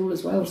the school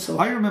as well. So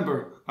I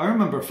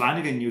remember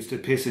Flanagan used to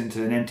piss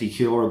into an empty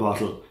Chiora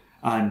bottle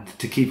and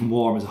to keep him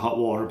warm as a hot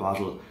water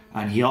bottle,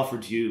 and he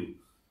offered you,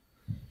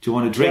 do you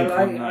want to drink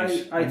one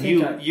night? I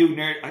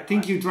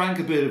think you drank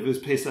a bit of his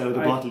piss out of the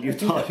bottle. You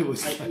thought it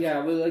was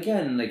well,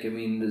 again, like I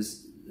mean,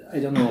 I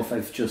don't know if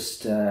I've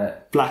just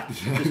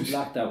blacked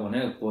that one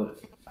out,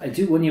 but I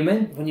do. When you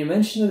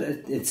mention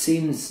it, it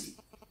seems.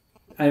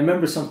 I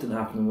remember something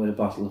happening with a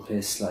bottle of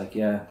piss, like,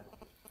 It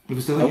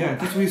was that's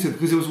what you said,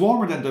 because it was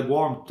warmer than the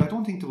warm. I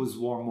don't think there was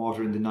warm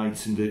water in the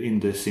nights in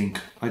the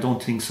sink. I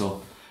don't think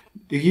so.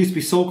 It used to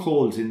be so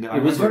cold in the.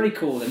 It was very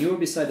cold, and you were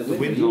beside the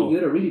window. You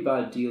had a really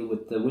bad deal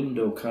with the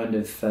window, kind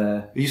of.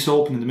 It used to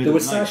open in the middle. There were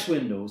sash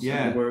windows.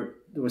 Yeah,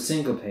 they were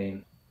single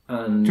pane.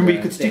 And remember,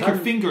 you could stick your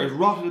finger. It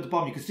rotted at the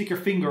bottom. You could stick your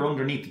finger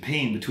underneath the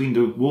pane, between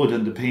the wood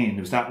and the pane.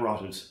 It was that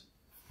rotted.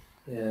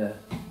 Yeah,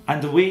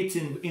 and the weights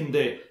in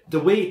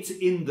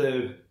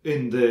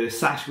the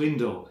sash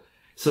window,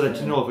 so that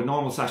if a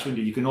normal sash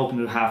window you can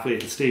open it halfway,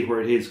 it'll stay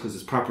where it is because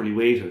it's properly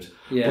weighted.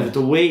 Yeah. But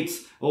the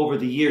weights over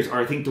the years, or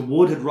I think the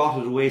wood had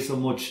rotted away so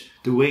much,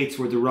 the weights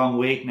were the wrong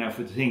weight now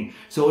for the thing.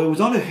 So it was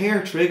on a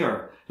hair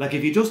trigger. Like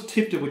if you just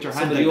tipped it with your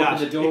hand like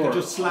that, it could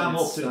just slam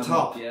up to the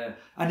top.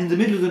 And in the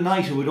middle of the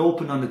night, it would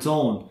open on its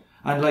own.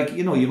 And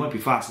you might be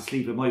fast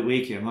asleep, it might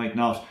wake you, it might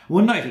not.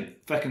 One night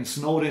it fucking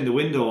snowed in the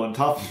window on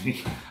top of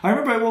me. I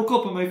remember I woke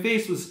up and my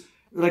face was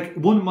like,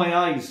 one of my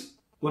eyes,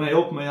 when I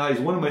opened my eyes,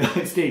 one of my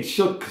eyes stayed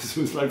shut because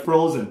it was like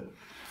frozen.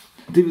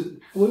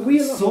 Were we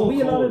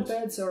allotted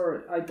beds,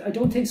 or I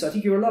don't think so. I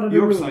think you were allotted a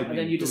room, and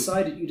then you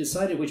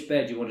decided which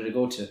bed you wanted to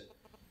go to.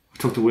 I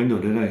took the window,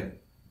 did I?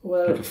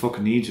 Well, like a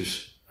fucking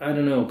Aegis. I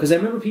don't know, because I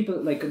remember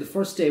people, like, the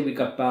first day we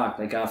got back,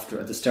 like,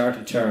 at the start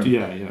of term.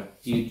 Yeah.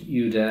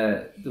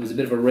 There was a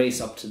bit of a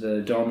race up to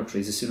the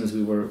dormitories as soon as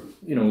we were,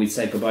 we'd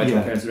say goodbye to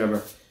our parents or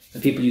whatever.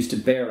 And people used to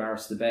bare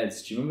arse the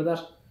beds. Do you remember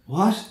that?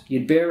 What?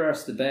 You'd bare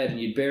arse the bed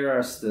and you'd bare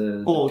arse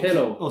the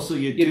pillow. Oh, so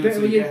you'd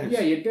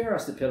bare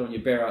arse the pillow and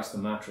you'd bare arse the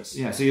mattress.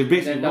 Yeah, so you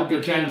basically rub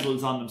your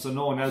genitals on them so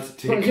no one else would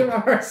take your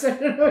arse. I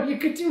don't know, you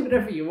could do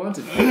whatever you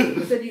wanted.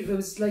 But then it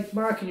was like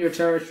marking your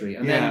territory.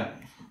 And then...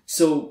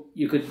 So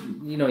you could,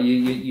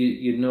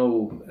 you'd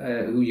know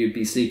who you'd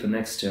be sleeping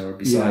next to or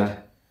beside. Yeah.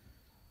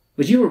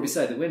 But you were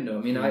beside the window.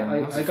 I mean,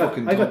 I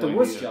got the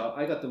worst job.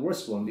 I got the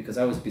worst one because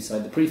I was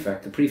beside the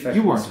prefect. The prefect.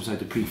 You weren't beside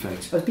the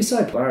prefect. I was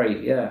beside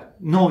Barry. Yeah.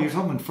 No, you're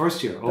talking about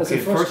first year. Okay,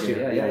 first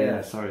year.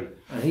 Yeah. Sorry.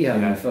 And he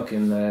had me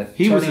fucking.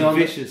 He was a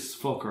vicious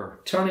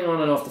fucker. Turning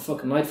on and off the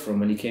fucking light for him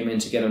when he came in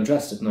to get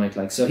undressed at night.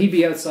 Like, so he'd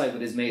be outside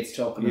with his mates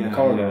talking in the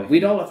corridor.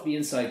 We'd all have to be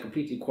inside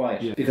completely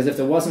quiet because if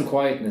there wasn't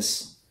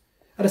quietness.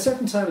 At a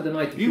certain time of the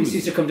night, the priest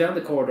used to come down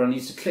the corridor and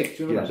used to click.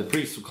 Do you remember that? The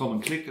priest would come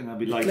and click and there'd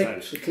be lights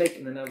out. The click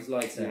and then there was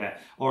lights out. Yeah.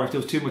 Or if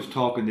there was too much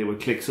talking, they would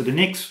click. So the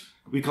nicks,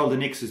 we call the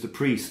nicks as the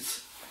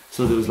priests.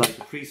 So there was like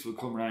the priests would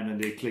come around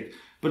and they'd click.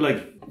 But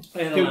like,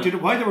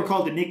 why they were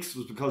called the nicks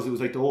was because it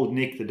was like the old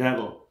Nick, the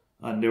devil.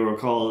 And they were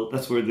called,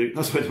 that's why they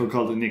were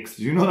called the nicks.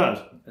 Did you know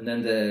that? And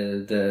then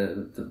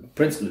the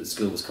principal of the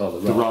school was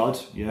called the Rod. The Rod,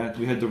 yeah.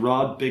 We had the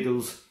Rod,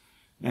 Biggles,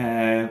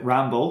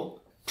 Rambo,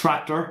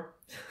 Tractor,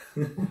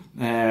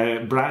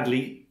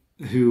 Bradley,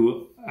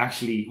 who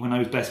actually, when I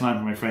was best man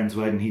for my friend's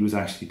wedding, he was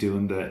actually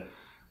doing the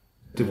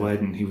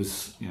wedding. He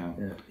was,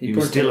 he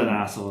was still an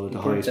asshole at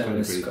the highest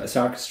pedigree. It's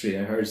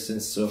orchestra, I heard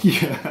since. So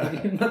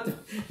yeah,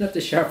 not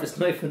the sharpest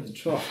knife in the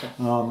drawer.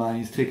 Oh man,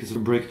 he's thick as a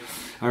brick.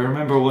 I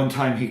remember one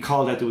time he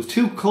called out. There was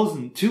two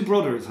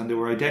brothers, and they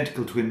were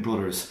identical twin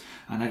brothers,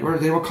 and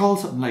they were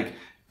called something like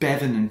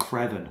Bevan and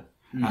Crevan.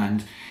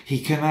 And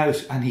he came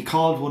out and he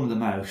called one of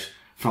them out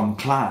from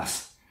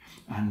class,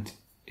 and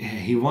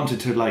he wanted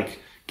to like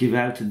give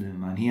out to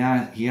them, and he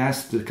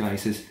asked the guy,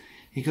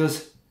 he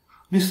goes,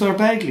 Mr.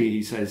 Bagley,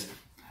 he says,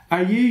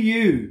 are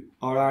you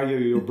or are you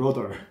your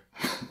brother?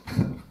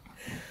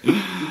 You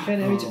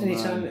kind of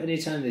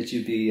anytime that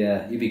you'd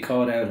be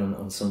caught out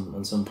on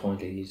some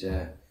point,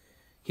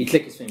 he'd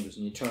click his fingers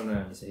and you'd turn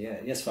around and say, yeah,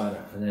 yes,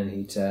 father, and then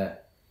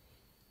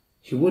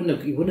he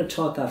wouldn't have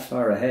thought that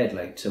far ahead,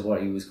 like to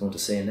what he was going to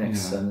say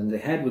next, and then the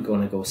head would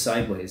go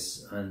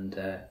sideways, and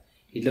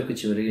he'd look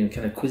at you with a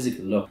kind of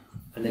quizzical look,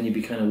 and then you'd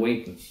be kind of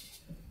waiting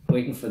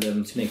for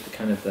them to make the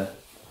kind of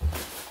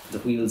the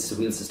wheels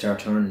to start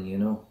turning, you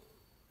know.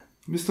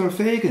 Mr.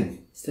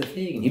 Fagan. Mr.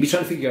 Fagan. He'd be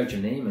trying to figure out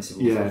your name, I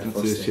suppose. Yeah,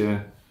 that's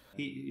it.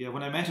 Yeah.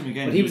 When I met him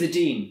again, but he was a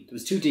dean. There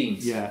was 2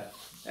 deans. Yeah.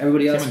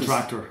 Everybody else was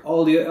Tractor.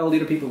 All the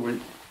other people were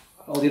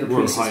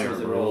priests higher,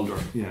 they were older.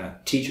 Yeah.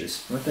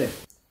 Teachers, weren't they?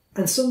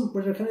 And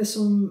were there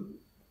some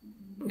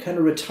kind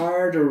of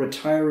retired or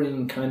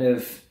retiring kind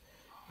of.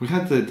 We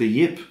had the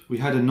Yip. We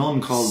had a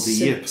nun called the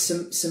Yip.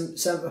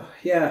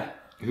 Yeah.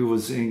 Who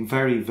was in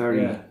very,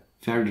 very,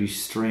 very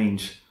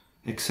strange,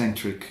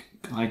 eccentric.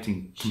 I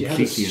think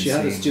completely insane.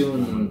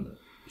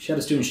 She had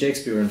us doing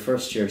Shakespeare in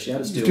first year. She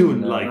had us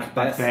doing like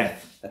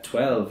Macbeth at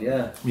 12.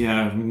 Yeah.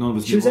 Yeah, none of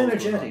us. She was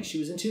energetic. She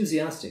was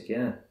enthusiastic.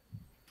 Yeah.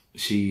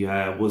 She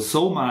was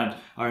so mad.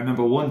 I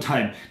remember one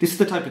time. This is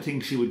the type of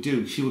thing she would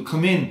do. She would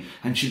come in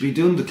and she'd be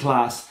doing the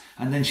class,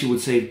 and then she'd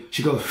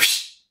go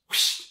whoosh,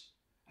 whoosh,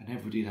 and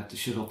everybody'd have to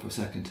shut up for a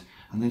second,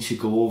 and then she'd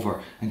go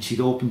over and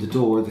she'd open the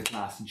door of the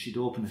class and she'd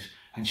open it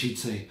and she'd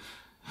say,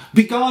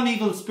 "Begone,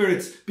 evil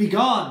spirits,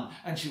 begone!"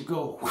 And she would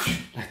go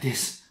whoosh, like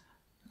this,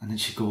 and then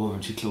she'd go over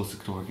and she'd close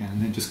the door again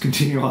and then just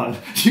continue on.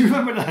 Do you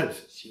remember that?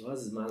 She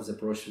was as mad as a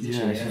brush, wasn't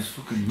she? She was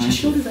fucking mad.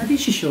 I think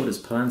she showed us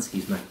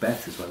Polanski's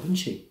Macbeth as well, didn't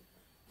she?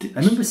 I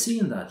remember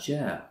seeing that.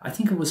 Yeah, I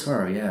think it was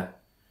her. Yeah,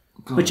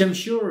 God. Which I'm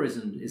sure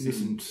isn't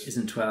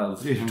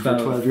 12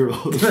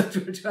 12-year-olds.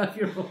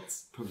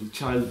 12-year-olds. Probably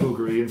child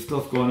buggery and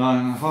stuff going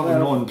on. I've always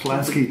known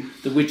Polanski.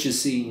 The witches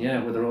scene,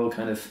 yeah, where they're all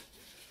kind of.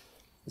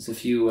 There's a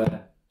few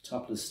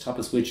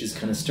topless witches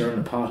kind of stirring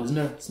a pot, isn't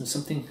there?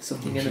 Something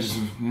in it.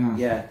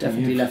 Yeah,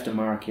 definitely left a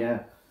mark.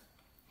 Yeah.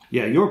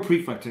 Yeah, you're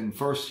prefect in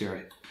first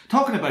year.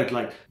 Talking about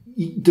like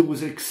there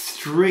was a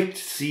strict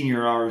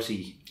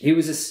seniority. He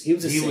was a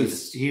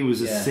sadist. He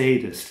was a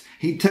sadist.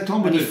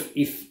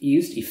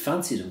 He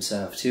fancied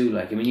himself too.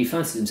 Like, I mean, he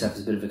fancied himself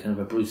as a bit of a kind of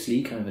a Bruce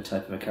Lee kind of a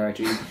type of a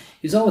character. He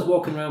was always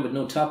walking around with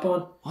no top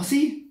on. Was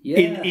he? Yeah.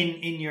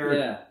 In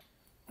your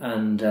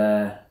and.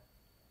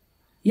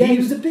 He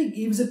was a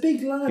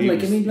big lad.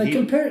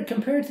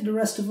 Compared to the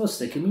rest of us,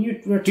 like, I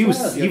mean, we're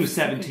 12. He was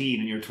 17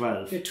 and you're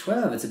 12. You're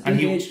 12. It's a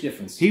big age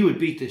difference. He would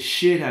beat the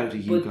shit out of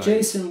you. But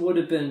Jason would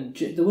have been.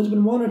 There would have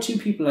been 1 or 2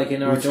 people like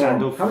in our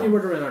dorm. How many were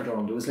there in our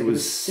dorm? There was like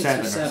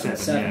 6 or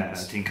 7. Yeah, I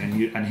think,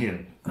 and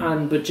him.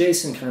 But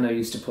Jason kind of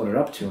used to put it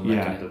up to him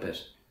like a little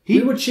bit.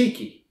 We were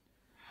cheeky.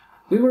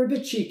 We were a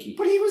bit cheeky.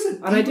 But he was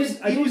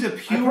a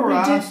pure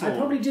asshole. I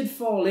probably did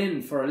fall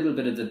in for a little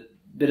bit of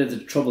the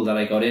trouble that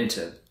I got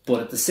into. But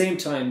at the same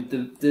time,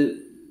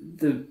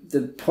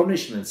 the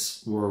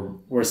punishments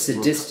were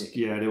sadistic.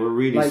 They were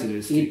really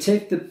sadistic. He'd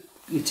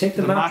take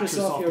the mattress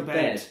off your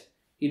bed.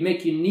 He'd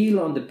make you kneel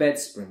on the bed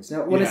springs.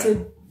 Now, when I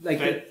say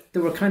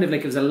there were kind of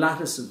like, it was a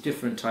lattice of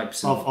different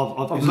types of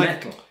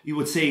metal. Like, you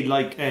would say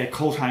like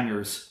coat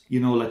hangers,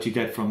 that you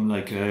get from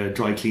like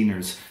dry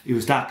cleaners. It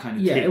was that kind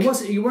of thick. It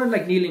wasn't. You weren't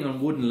like kneeling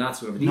on wooden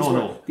lats or whatever.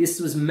 No. This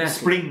was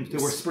metal.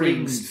 There were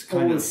springs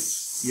kind of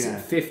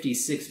 50s,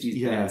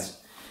 60s beds.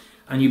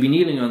 And you'd be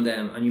kneeling on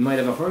them, and you might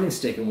have a hurling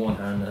stick in one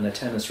hand and a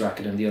tennis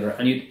racket in the other,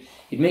 and you'd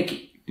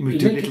make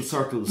little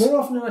circles. More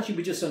often than not, you'd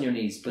be just on your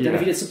knees. But then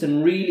if you did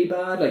something really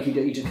bad, like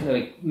you just kind of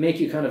like make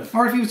you kind of.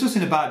 Or if he was just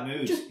in a bad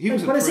mood.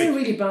 When I say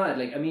really bad,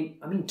 like I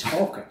mean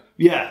talking.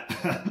 Yeah.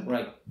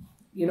 Right.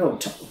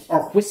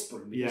 Or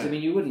whispering. Because, I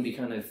mean, you wouldn't be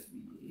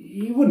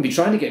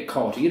trying to get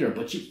caught either.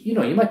 But you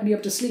might be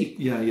able to sleep.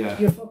 Yeah.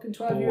 You're fucking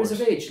 12 years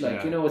of age.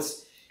 Like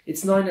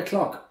it's 9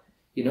 o'clock.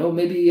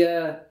 Maybe.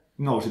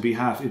 No, it'd be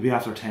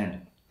after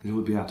 10. It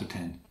would be after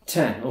 10.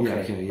 10,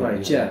 okay.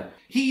 Right, yeah.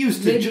 He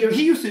used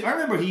to. I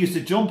remember he used to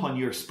jump on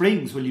your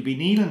springs while you'd be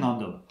kneeling on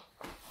them.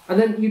 And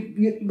then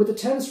you with the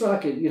tennis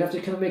racket, you'd have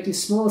to kind of make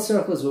these small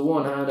circles with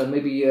one hand, and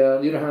maybe the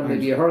other hand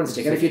maybe a hurling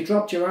stick. And if you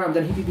dropped your arm,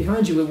 then he'd be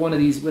behind you with one of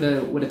these with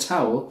a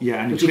towel.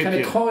 Yeah, and which you kind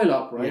of coil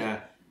up, right? Yeah.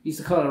 He used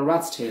to call it a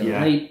rat's tail.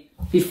 Yeah. And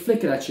he'd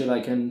flick it at you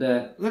like, and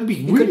that'd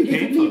be really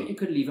painful. It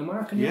could leave a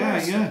mark on your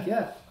ass.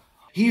 Yeah.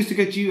 He used to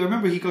get you. I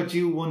remember he got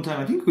you one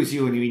time. I think it was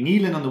you, and you'd be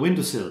kneeling on the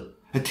windowsill,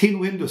 a tin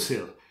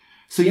windowsill.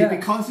 So you'd be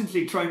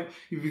constantly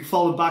you'd be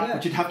falling back,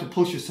 but you'd have to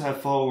push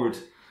yourself forward.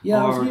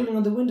 Yeah, I was kneeling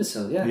on the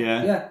windowsill.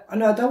 Yeah.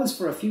 And that was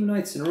for a few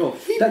nights in a row.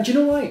 Do you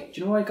know why? Do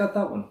you know why I got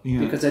that one? Yeah.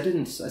 Because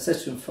I said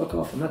to him, "Fuck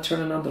off! I'm not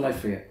turning on the light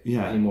for you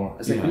anymore."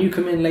 It's like when you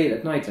come in late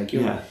at night, like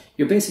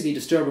you're basically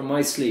disturbing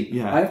my sleep.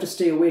 Yeah. I have to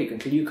stay awake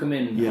until you come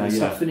in and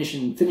start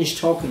finish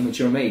talking with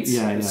your mates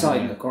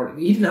outside.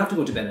 He didn't have to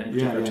go to bed at any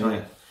particular time.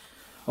 Yeah.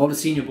 All the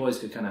senior boys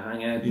could kind of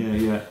hang out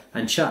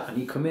and chat, and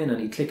he'd come in and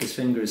he'd click his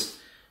fingers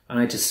and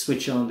I had to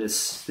switch on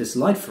this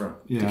light for him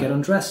to get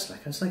undressed.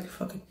 Like I was like,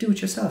 fucking do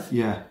it yourself.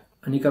 Yeah.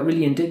 And he got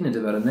really indignant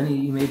about it. And then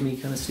he made me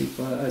kind of sleep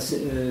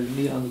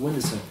me on the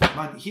windowsill.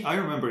 Man, I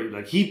remember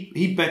like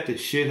he bet the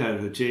shit out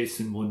of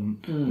Jason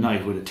one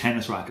night with a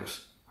tennis racket.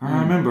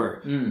 I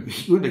remember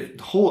he would like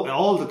all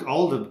the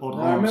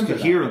arms could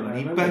hear him, and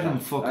he bet him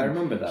fucking. I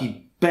remember that.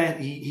 He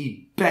bet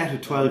a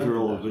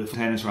 12-year-old with a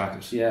tennis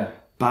racket. Yeah.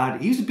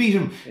 Bad. He used to beat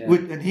him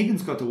with, and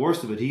Higgins got the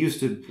worst of it. He used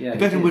to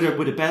bet him with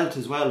a belt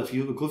as well. A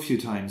good few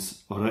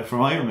times. But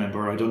from I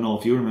remember, I don't know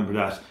if you remember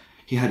that.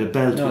 He had a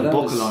belt with a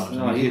buckle on it.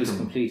 No, he was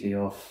completely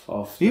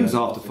off. He was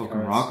off the fucking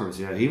rockers.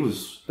 Yeah, he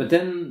was. But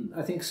then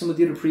I think some of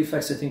the other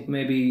prefects, I think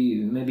maybe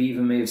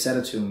even may have said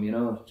it to him. You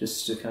know,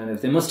 just to kind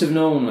of, they must have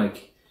known.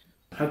 Like,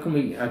 how can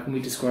we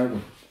describe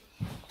him?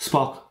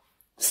 Spock.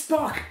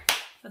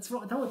 That's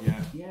right.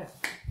 Yeah.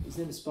 His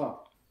name is Spock.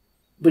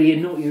 But he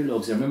had no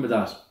earlobes. I remember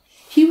that.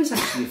 He was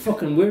actually a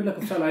fucking weird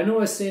looking fella. I know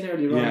I was saying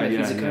earlier on that he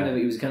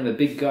was kind of a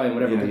big guy and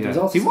whatever. But there was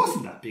also he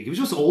wasn't that big. He was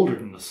just older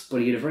than us.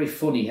 But he had a very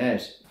funny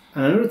head.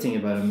 And another thing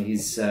about him,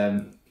 he's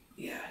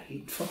he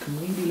had fucking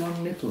really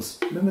long nipples.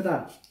 Remember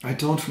that? I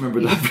don't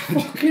remember that.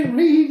 Fucking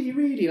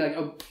really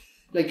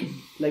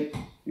like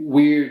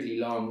weirdly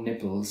long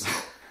nipples.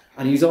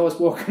 And he was always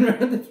walking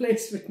around the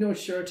place with no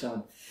shirt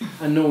on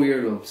and no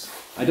earlobes.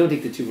 I don't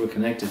think the two were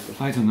connected.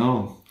 But I don't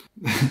know.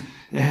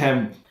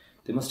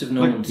 They must have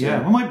known.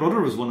 Well, my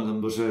brother was one of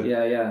them, but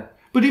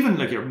But even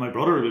like my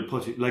brother would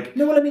put it like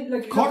no, well, I mean,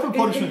 like corporal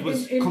punishment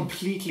was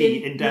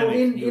completely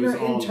endemic.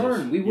 In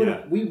turn, we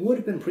would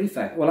have been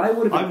prefect. Well, I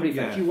would have been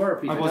prefect. You were a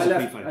prefect.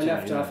 I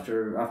left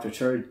after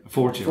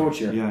fourth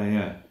year.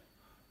 Yeah.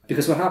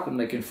 Because what happened,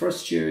 like in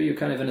first year, you're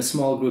kind of in a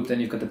small group. Then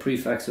you've got the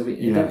prefects. So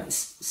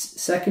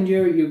second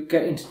year, you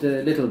get into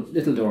the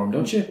little dorm,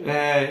 don't you?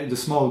 The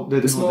small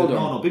dorm.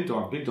 No, big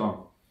dorm.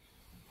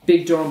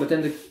 Big dorm, but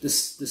then the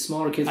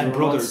smaller kids and were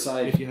brothers. on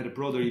the side. If you had a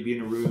brother, you'd be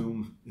in a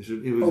room.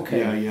 It was okay.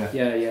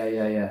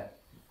 Yeah.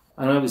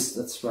 And I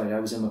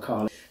was in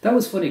Macaulay. That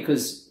was funny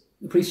because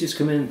the priests used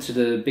to come into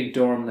the big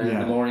dorm in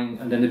the morning,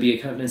 and then there'd be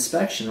a kind of an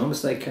inspection,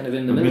 almost like kind of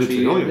in the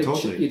military.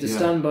 Totally. You had to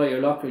stand by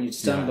your locker and you'd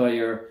stand by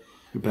your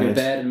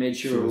bed and made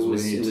sure it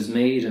was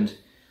made. And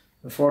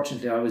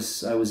unfortunately, I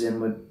was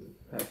in with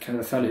kind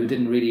of a fellow who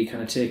didn't really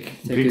kind of take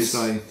his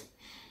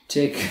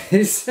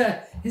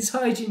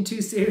hygiene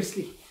too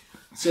seriously.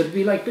 So it'd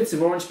be like bits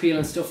of orange peel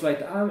and stuff like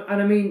that.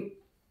 And I mean,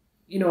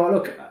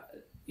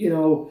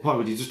 what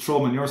would you just throw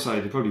him on your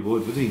side? He probably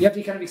would he? You have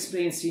to kind of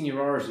explain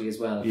seniority as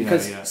well,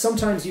 because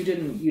sometimes you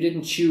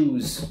didn't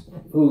choose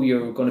who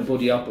you're going to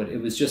buddy up with. It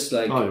was just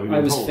like I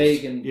was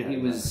Fagin, he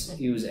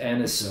was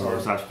Ennis, or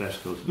was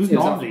alphabetical. It was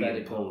normally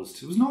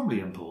imposed. It was normally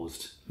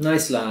imposed.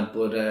 Nice lad,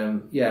 but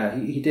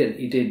he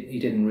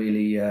didn't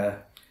really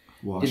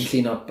didn't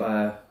clean up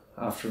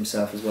after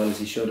himself as well as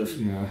he should have.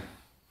 Yeah.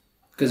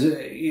 Because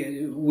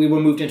we were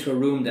moved into a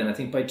room then. I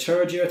think by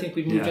third year,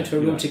 we moved into a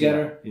room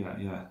together.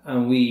 Yeah.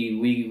 And we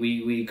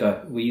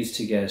used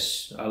to get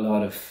a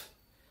lot of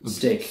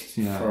stick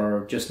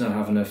for just not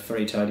having a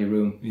very tidy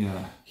room.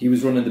 Yeah. He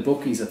was running the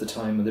bookies at the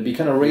time, and there'd be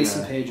kind of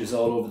racing pages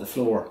all over the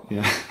floor.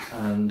 Yeah.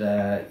 And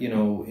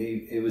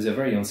he was a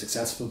very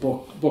unsuccessful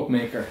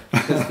bookmaker,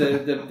 because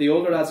the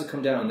older lads would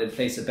come down, they'd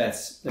place the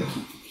bets. Like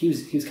he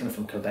was kind of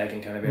from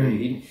Kilbeggan kind of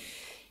area.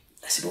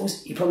 I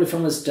suppose he probably,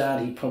 from his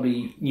dad, he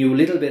probably knew a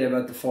little bit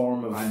about the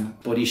form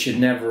of, but he should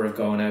never have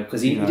gone out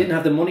because he didn't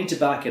have the money to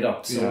back it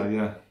up.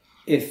 So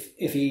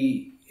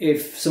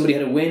if somebody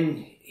had a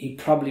win, he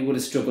probably would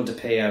have struggled to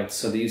pay out.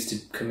 So they used to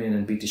come in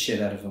and beat the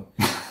shit out of him.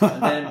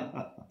 And then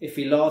if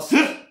he lost,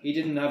 he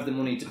didn't have the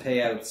money to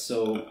pay out,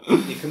 so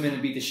they come in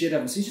and beat the shit out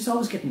of him. So he's just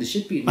always getting the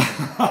shit beaten.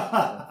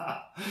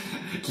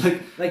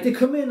 like they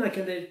come in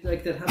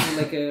they'd have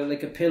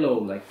like a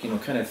pillow,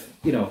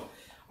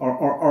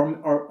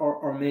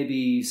 or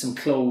maybe some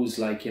clothes,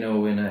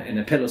 in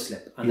a pillow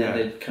slip, and then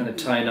they'd kind of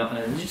tie it up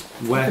and just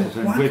whack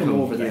him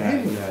over the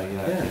head.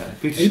 Yeah.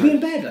 He'd be in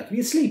bed, he'd be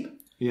asleep.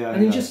 Yeah.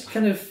 And he just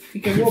he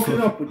get woken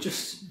up with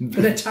just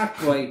been attacked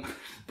by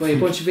a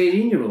bunch of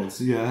 18-year-olds.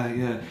 Yeah.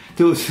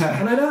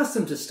 And I'd ask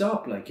them to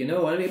stop, and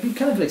it'd be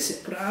kind of like,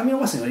 but I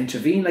wasn't going to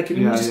intervene.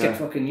 You just get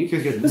fucking.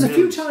 There's a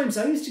few times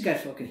I used to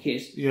get fucking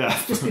hit. Yeah.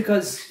 Just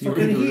because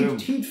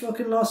he'd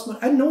fucking lost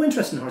I had no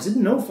interest in horse. I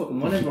didn't know fucking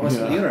one end of horse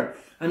or the other.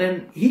 And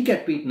then he'd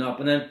get beaten up,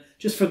 and then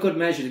just for good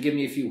measure to give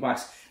me a few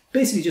whacks.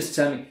 Basically just to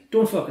tell me,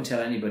 don't fucking tell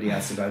anybody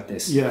else about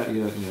this. Yeah.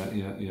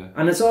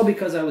 And it's all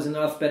because I was an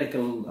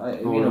alphabetical,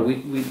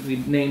 we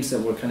names that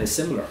were kind of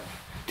similar.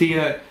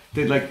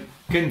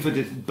 Getting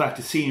back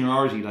to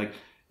seniority,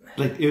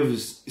 it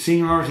was,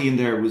 seniority in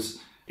there was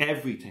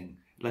everything.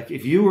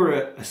 If you were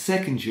a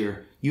second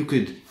year, you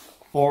could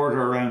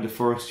order around the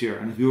first year,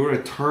 and if you were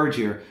a third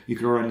year, you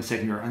could order around the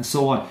second year, and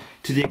so on.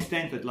 To the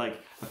extent that,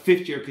 a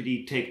fifth year could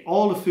take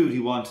all the food he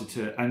wanted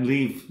to and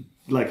leave,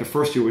 a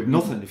first year with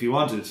nothing if he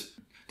wanted.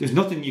 There's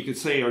nothing you could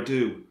say or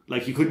do.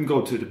 You couldn't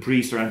go to the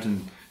priest or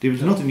anything. There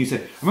was nothing you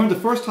said. I remember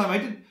the first time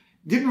I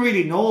didn't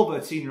really know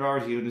about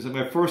seniority. It was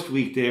my first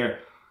week there.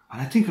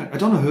 And I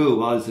don't know who it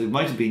was. It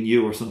might have been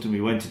you or something. We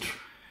went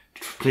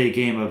play a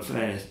game of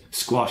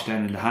squash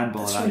down in the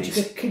handball alleys.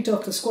 You get kicked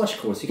off the squash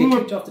course. You get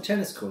kicked off the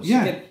tennis course.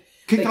 Yeah, you get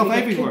kicked off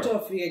everywhere.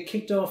 You get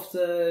kicked off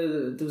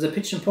there was a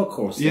pitch and puck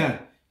course. Yeah.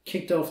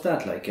 Kicked off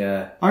that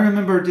I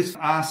remember this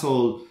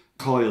asshole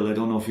Kyle, I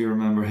don't know if you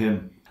remember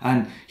him,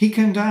 and he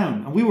came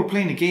down and we were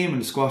playing a game in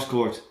the squash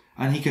court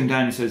and he came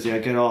down and he says, yeah,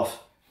 get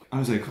off. I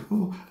was like,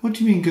 oh, what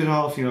do you mean get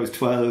off? I was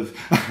 12.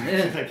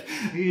 Yeah.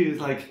 He was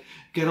like,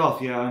 get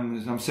off, yeah,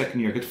 I'm second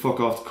year, get the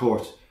fuck off the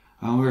court.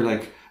 And we were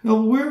like,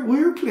 no,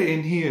 we're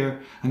playing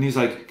here. And he's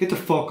like, get the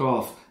fuck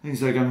off. And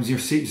he's like, I'm your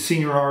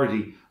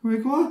seniority. We're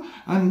like, what?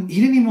 And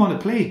he didn't even want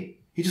to play.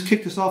 He just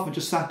kicked us off and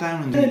just sat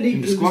down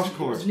in the squash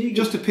court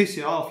just to piss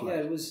you off. Like.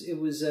 Yeah, it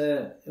was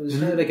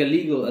kind of like a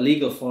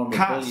legal form of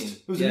bullying.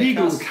 It was a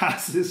legal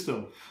caste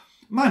system.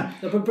 Man.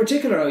 No, but in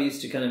particular, I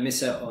used to kind of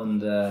miss out on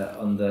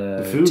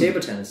the table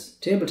tennis.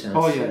 Table tennis.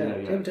 Oh yeah.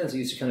 Table tennis. We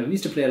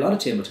used to play a lot of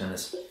table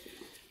tennis,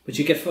 but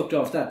you get fucked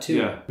off that too.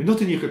 Yeah, but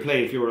nothing you could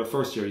play if you were a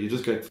first year. You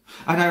just get.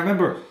 And I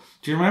remember.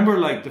 Do you remember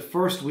like the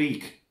first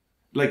week,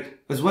 like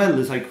as well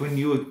as like when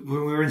we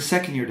were in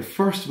second year? The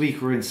first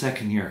week we were in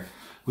second year,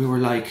 we were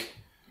like.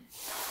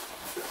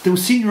 There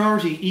was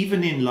seniority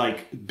even in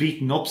like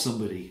beating up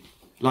somebody.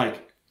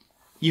 Like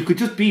you could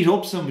just beat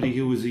up somebody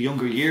who was a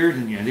younger year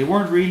than you. They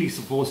weren't really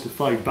supposed to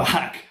fight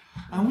back.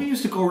 And we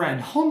used to go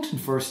around hunting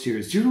first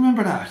years. Do you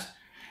remember that?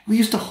 We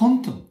used to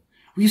hunt them.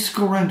 We used to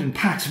go around in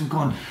packs and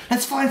going,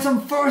 let's find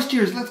some first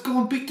years. Let's go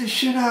and beat the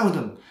shit out of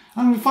them.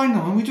 And we find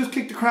them and we just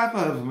kick the crap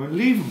out of them and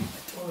leave them.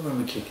 I don't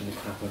remember kicking the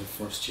crap out of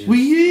first years.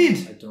 We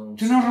did. I don't.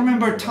 Do you not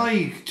remember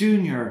Tyke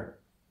Jr.?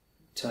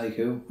 Tyke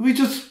who? We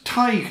just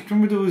Tyke.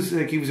 Remember there was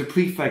like he was a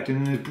prefect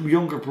and his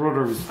younger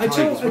brother was Tyke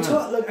as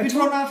well. We'd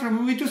run after him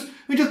and we just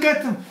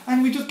get them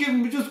and we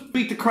just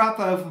beat the crap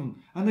out of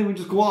them and then we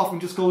just go off and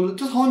just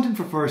hunting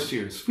for first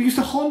years. We used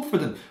to hunt for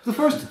them. The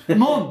first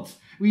month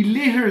we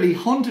literally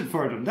hunted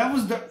for them. That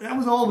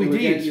was all we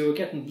did. You were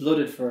getting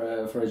blooded for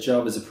a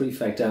job as a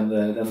prefect down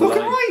the fucking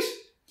line. Right.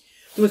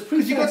 There was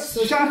because you got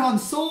shot on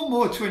so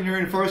much when you're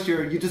in first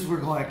year, you just were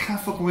going, I can't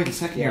fucking wait till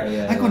second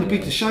year. I'm going to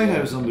beat the shit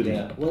out of somebody.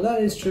 Yeah. Well,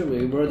 that is true.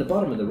 We were at the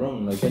bottom of the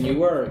rung, like, and you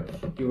were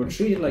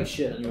treated like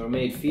shit, and you were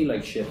made feel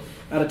like shit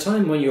at a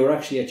time when you were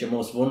actually at your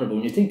most vulnerable.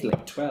 When you think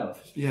like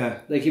 12,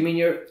 yeah, like you mean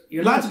you're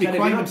lads be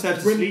crying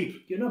themselves to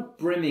sleep. You're not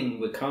brimming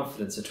with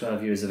confidence at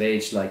 12 years of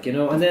age, like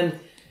and then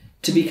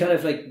to be kind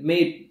of like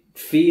made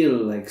feel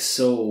like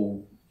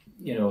so.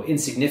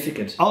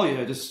 Insignificant. Oh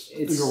yeah,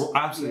 you're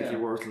absolutely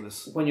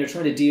worthless. When you're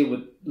trying to deal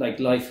with like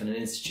life in an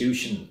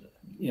institution,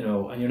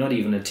 and you're not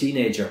even a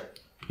teenager.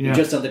 Yeah. You're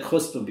just on the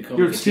cusp of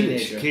becoming a teenager. You're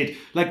still a kid.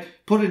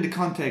 Like, put it into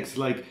context,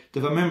 like,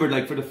 if I remember,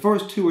 like, for the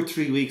first 2 or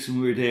 3 weeks when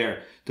we were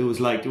there, there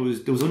was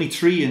only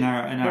 3 in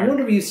our... I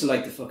wonder we used to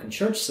like the fucking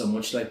church so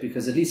much, like,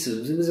 because at least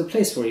it was a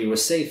place where you were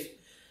safe.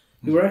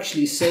 You were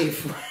actually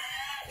safe.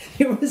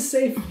 You were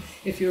safe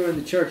if you were in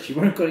the church. You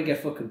weren't going to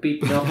get fucking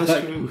beaten up.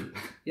 That's true.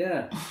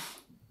 Yeah.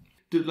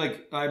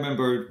 Like, I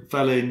remember a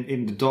fella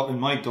in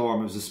my dorm,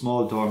 it was a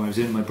small dorm I was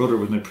in, my brother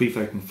was my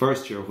prefect in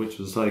first year, which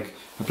was like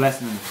a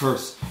blessing and a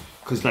curse,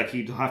 because like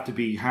he'd have to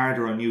be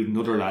harder on you than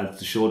other lads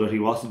to show that he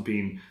wasn't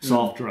being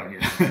softer on you.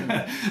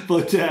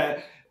 But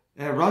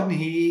Rodney,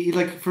 he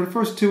like for the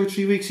first 2 or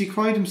 3 weeks he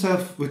cried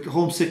himself with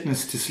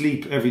homesickness to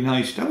sleep every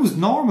night. That was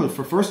normal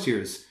for first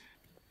years.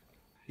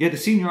 Yeah, the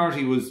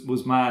seniority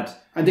was mad.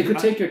 And they could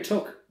take your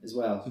tuck as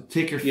well.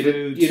 Take your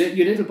food. You had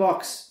a little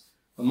box.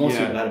 Well, most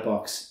people had a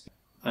box.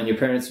 And your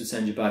parents would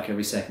send you back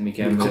every second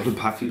weekend with a couple of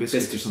packy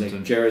biscuits or something.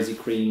 Like Jersey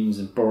creams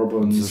and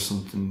bourbons. Or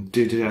something.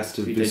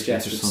 Digestive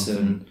biscuits or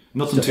something.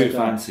 Nothing too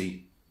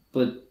fancy.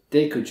 But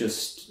they could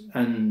just,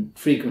 and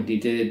frequently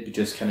did,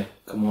 just kind of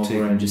come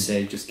over and just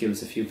say, just give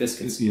us a few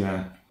biscuits.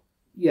 Yeah.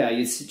 Yeah,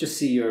 you just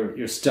see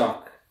your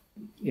stock,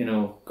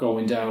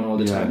 going down all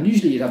the time. And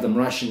usually you'd have them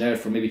rationed out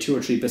for maybe 2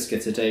 or 3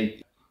 biscuits a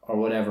day. Or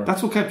whatever.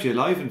 That's what kept you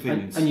alive in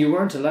Finland. And you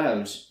weren't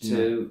allowed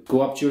to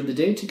go up during the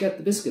day to get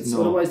the biscuits.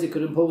 No. Otherwise, they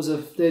could impose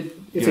if they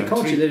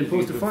caught you, they'd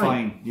impose a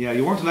fine. Yeah,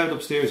 you weren't allowed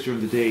upstairs during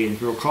the day, and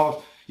if you were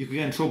caught, you could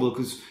get in trouble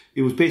because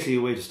it was basically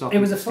a way to stop. It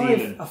was a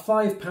stealing.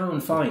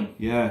 £5 fine.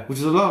 Yeah, which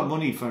is a lot of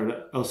money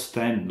for us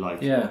then.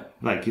 Like,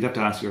 like you'd have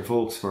to ask your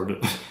folks for the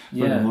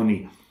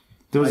money.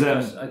 There was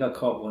I got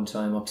caught one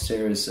time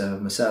upstairs.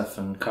 Myself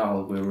and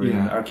Carl, we were in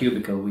our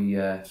cubicle. We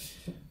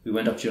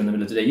went up during the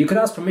middle of the day. You could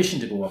ask permission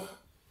to go up,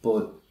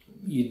 but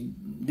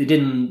they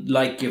didn't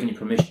like giving you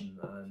permission,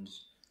 and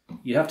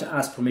you'd have to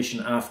ask permission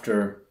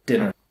after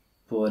dinner.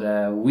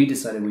 But we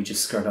decided we'd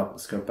just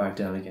skirt back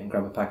down again,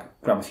 grab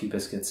a few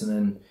biscuits, and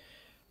then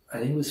I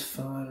think it was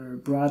Father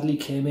Bradley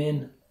came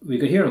in. We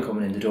could hear him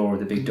coming in the door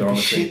with the big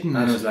dormitory, and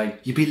I was like,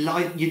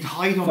 you'd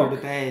hide under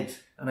the bed.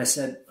 And I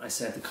said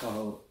to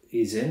Carl,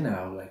 he's in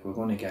now. Like we're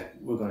going to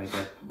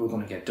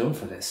get done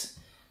for this.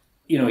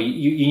 You knew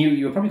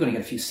you were probably going to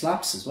get a few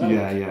slaps as well.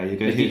 Yeah, you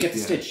get the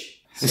stitch.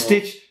 A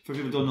stitch, for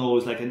people who don't know,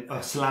 is like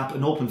a slap,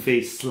 an open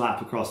face slap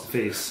across the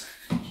face.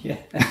 Yeah.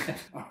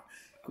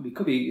 It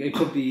could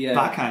be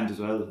backhand as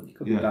well. It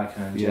could be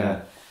backhand.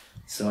 Yeah.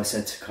 So I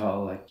said to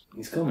Carl, like,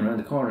 he's coming around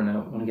the corner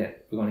now. We're gonna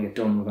get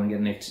done. We're gonna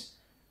get nicked.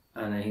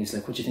 And then he was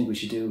like, what do you think we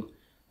should do?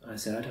 And I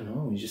said, I don't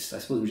know. I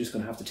suppose we're just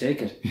going to have to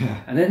take it.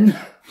 Yeah. And then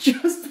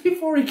just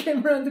before he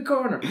came around the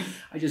corner,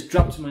 I just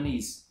dropped to my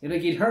knees.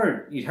 Like he'd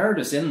heard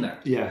us in there.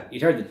 Yeah.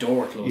 He'd heard the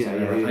door close. Yeah,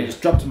 yeah. I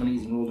just dropped to my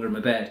knees and rolled under my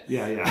bed.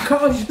 Yeah, yeah.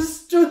 I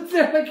just stood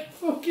there like a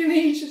fucking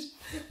idiot.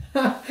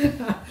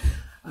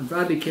 And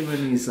Bradley came in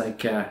and he's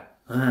like,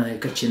 I've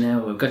got you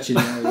now, you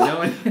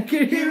know. He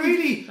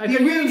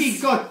really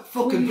got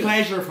fucking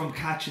pleasure from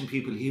catching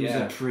people. He was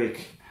a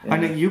prick. Yeah.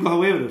 And then you got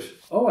away with it.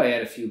 Oh, I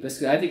had a few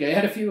biscuits. I think I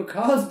had a few of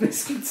Carl's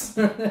biscuits.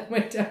 And I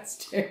went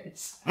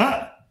downstairs.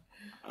 Oh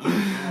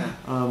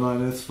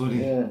man, that's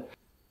funny. Yeah.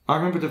 I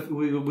remember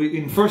we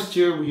in first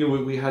year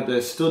we had a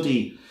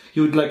study.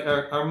 You would like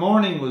our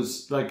morning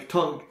was like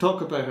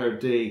talk about our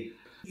day.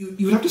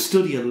 You would have to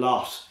study a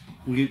lot.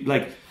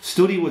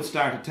 Study would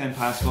start at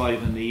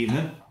 5:10 in the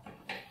evening.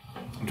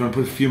 I'm trying to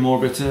put a few more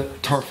bits of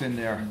turf in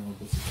there.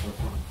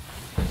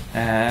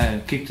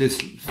 Keep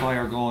this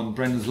fire going.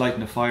 Brendan's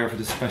lighting a fire for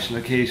this special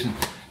occasion.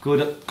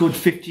 Good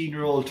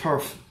 15-year-old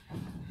turf.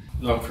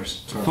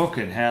 Lockers.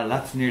 Fucking hell,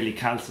 that's nearly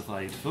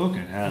calcified.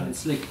 Fucking hell.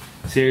 It's like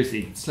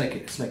seriously. It's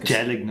like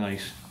gel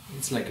ignite.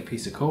 It's like a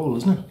piece of coal,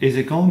 isn't it? Is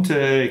it going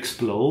to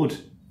explode?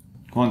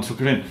 Go on,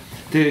 tuck it in.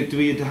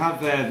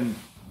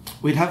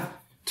 We'd have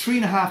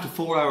 3.5 to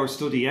 4 hours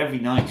study every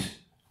night.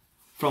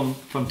 From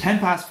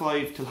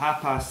 5:10 till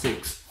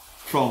 6:30.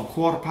 From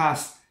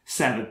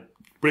 7:15,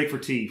 break for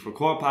tea. From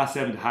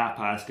 7:15 to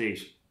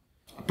 8:30.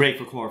 Break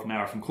for quarter of an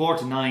hour. From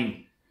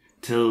 8:45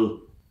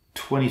 till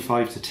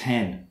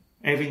 10:25.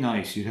 Every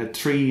night you'd had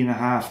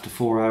 3.5 to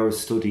 4 hours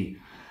study.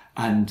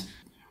 And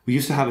we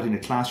used to have it in a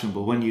classroom,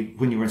 but when you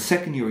were in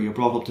second year, you were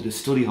brought up to the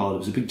study hall. It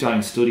was a big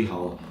giant study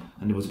hall.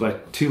 And there was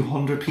about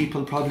 200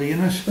 people probably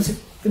in it.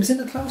 It was in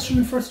the classroom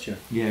in first year?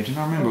 Yeah, do you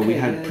not remember? Okay, we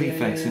had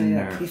prefects in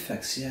there.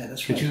 Prefects, yeah,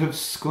 that's right. Did you have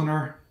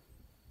Scunner?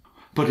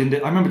 But I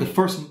remember the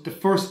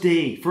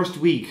first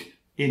week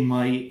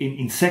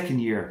in second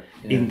year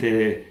in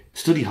the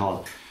study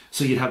hall.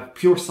 So you'd have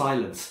pure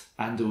silence,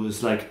 and there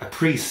was like a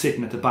priest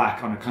sitting at the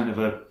back on a kind of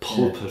a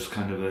pulpit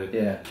kind of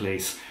a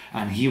place,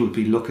 and he would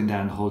be looking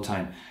down the whole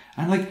time.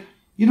 And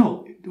it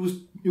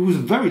was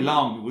very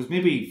long. It was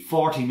maybe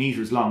 40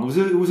 meters long.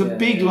 It was a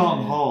big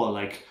long hall,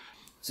 like.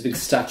 It's a big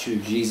statue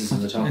of Jesus in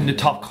the top. In the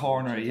top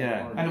corner,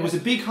 yeah. And it was a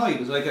big height.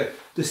 It was like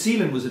the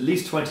ceiling was at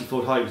least 20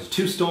 foot high. It was a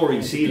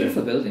 2-story ceiling.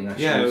 Beautiful building,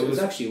 actually. Yeah, it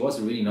was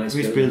a really nice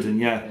building.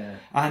 Yeah.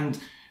 And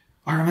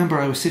I remember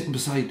I was sitting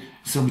beside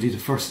somebody I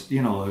sat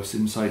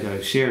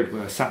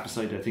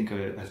beside, I think,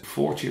 a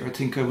fourth year, I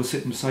think I was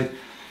sitting beside.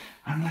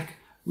 And like,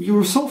 you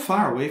were so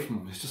far away from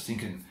him. I was just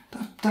thinking,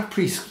 that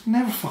priest could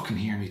never fucking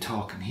hear me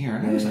talking here.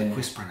 And I was like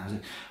whispering. I was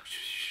like,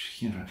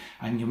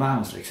 and your man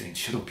was like saying,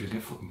 shut up, you'll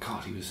get fucking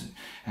caught. And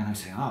I was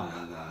saying,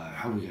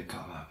 how do we get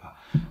caught?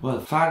 Well,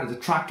 the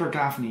tractor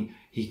Gaffney,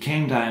 he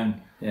came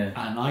down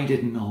and I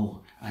didn't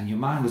know. And your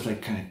man was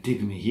like kind of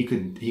digging me. He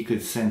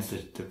could sense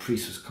that the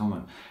priest was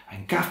coming.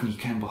 And Gaffney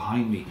came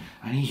behind me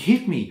and he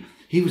hit me.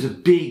 He was a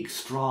big,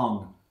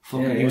 strong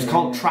fucking. He was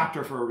called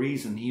Tractor for a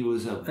reason. He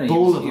was a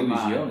bull of a man. He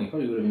was young. He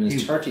probably would have been in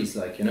his 30s,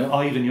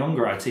 Oh, even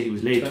younger. I'd say he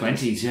was late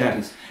 20s. Yeah.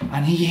 20s.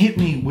 And he hit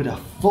me with a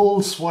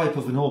full swipe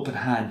of an open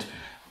hand.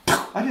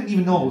 I didn't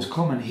even know it was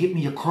coming. He hit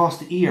me across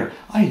the ear.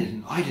 I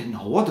didn't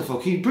know what the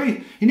fuck. He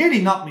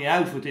nearly knocked me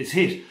out with this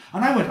hit.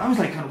 And I was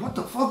like, what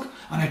the fuck?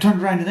 And I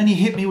turned around and then he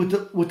hit me with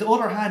the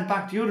other hand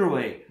back the other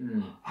way.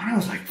 And I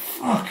was like,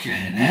 fucking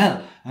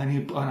hell.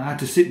 And I had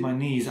to sit on my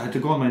knees. I had to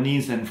go on my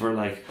knees then for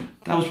like,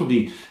 that was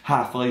probably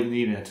 5:30 in the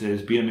evening. I had to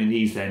be on my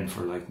knees then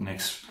for like the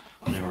next,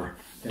 whatever,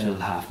 till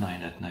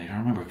 9:30 at night. I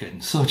remember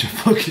getting such a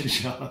fucking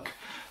shock.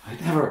 I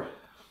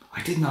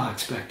did not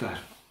expect that.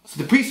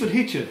 So the priest would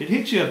hit you. He'd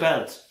hit you a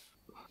belt.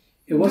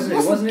 It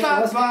wasn't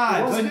that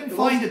bad. I didn't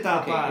find it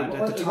that bad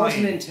at the time. It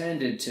wasn't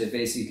intended to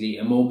basically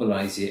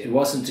immobilise you. It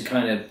wasn't to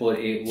kind of, but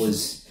it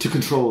was to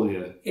control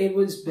you. It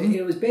was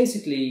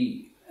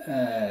basically,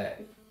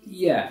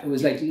 it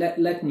was like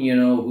letting you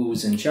know who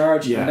was in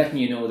charge, and letting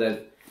you know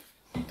that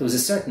there was a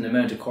certain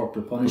amount of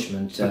corporal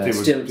punishment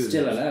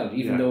still allowed,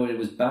 even though it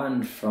was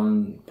banned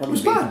from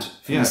probably the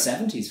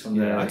 70s.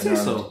 I'd say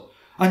so.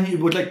 And they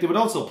would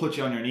also put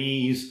you on your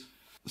knees.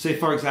 Say,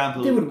 for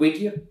example, they would wig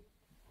you.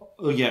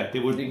 Oh yeah, they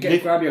would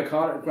grab your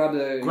collar, grab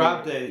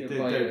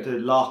the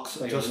locks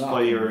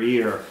by your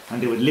ear,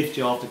 and they would lift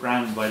you off the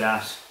ground by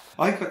that.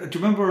 Do you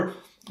remember?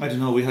 I don't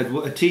know. We had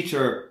a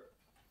teacher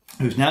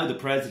who's now the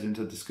president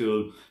of the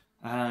school,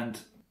 and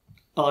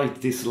I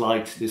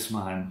disliked this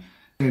man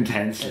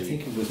intensely. I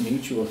think it was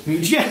mutual.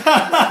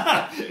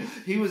 Yeah,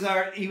 he was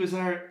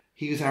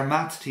our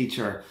maths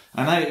teacher,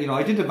 and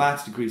I did a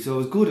maths degree, so I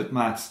was good at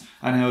maths,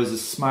 and I was a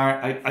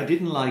smart. I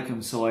didn't like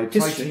him, so I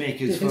tried to make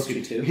his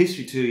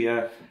history too,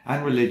 yeah,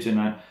 and religion,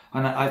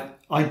 and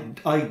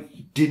I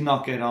did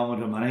not get on with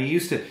him, and I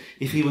used to,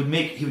 if he would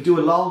do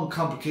a long,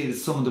 complicated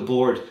sum on the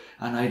board,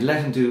 and I'd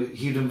let him do.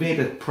 He'd have made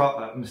a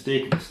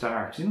mistake at the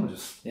start,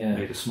 just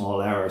made a small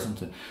error or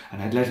something,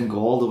 and I'd let him go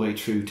all the way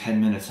through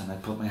 10 minutes, and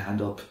I'd put my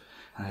hand up,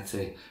 and I'd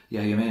say,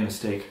 "Yeah, you made a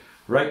mistake."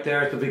 Right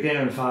there at the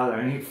beginning, Father,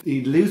 and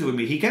he'd lose it with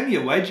me. He gave me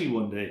a wedgie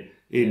one day.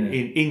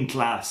 in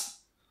class.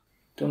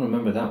 Don't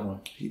remember that one.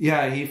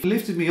 Yeah, he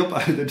lifted me up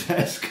out of the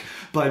desk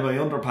by my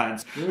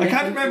underpants. I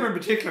can't remember in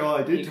particular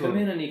what I did to him. You come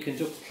in and you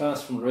conduct the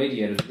class from the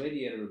radiator. The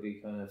radiator would be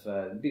kind of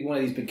one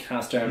of these big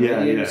cast iron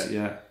radiators.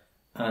 Yeah.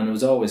 And it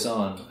was always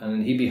on,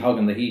 and he'd be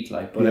hugging the heat,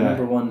 like. But I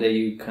remember one day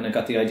you kind of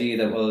got the idea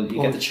that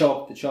you get the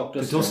chalk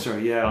duster. The duster,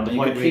 on the and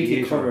white you completely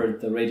radiator.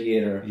 covered the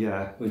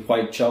radiator with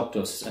white chalk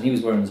dust, and he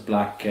was wearing his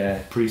black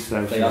priest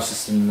outfit,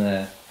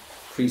 diocesan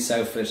priest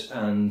outfit,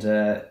 and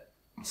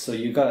so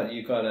you got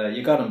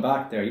him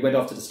back there. He went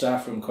off to the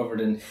staff room covered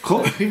in.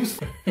 He was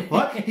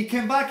what? He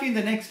came back in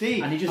the next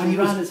day, and he just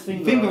ran his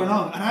finger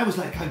along, and I was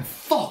like, I'm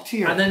fucked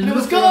here, and then it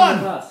was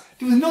gone.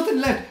 There was nothing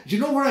left. Do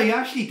you know where I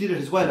actually did it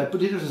as well? I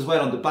did it as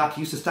well on the back.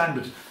 He used to stand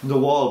on the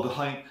wall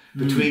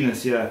between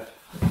us,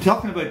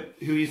 Talking about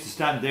who used to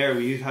stand there,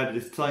 we had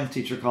this science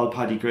teacher called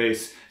Paddy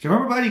Grace. Do you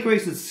remember Paddy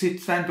Grace would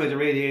stand by the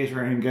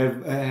radiator and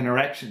give an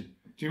erection?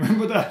 Do you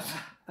remember that?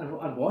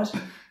 And what?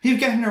 He would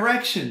get an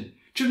erection.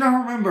 Do you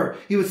not remember?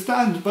 He would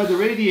stand by the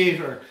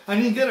radiator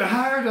and he'd get it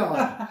hard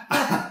on.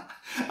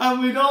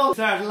 And we'd all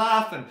start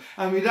laughing,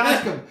 and we'd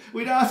ask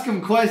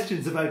him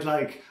questions about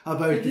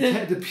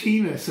the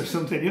penis or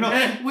something. You know,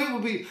 we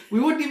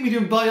wouldn't even be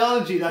doing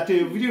biology that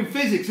day. We'd be doing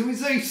physics, and we'd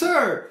say,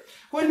 "Sir,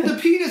 when the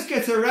penis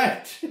gets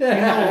erect, prior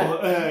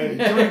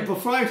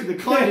to the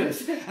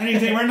coitus," and he'd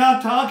say, "We're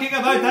not talking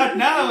about that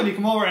now," and he'd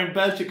come over and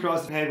belch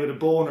across the head with a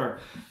boner.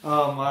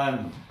 Oh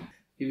man.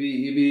 He'd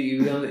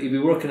be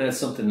working at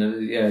something,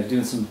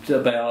 doing some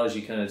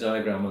biology kind of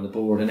diagram on the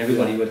board, and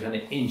everybody would kind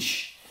of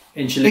inch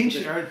a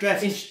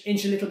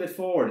little bit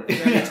forward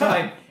every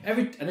time.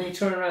 And then he'd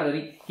turn around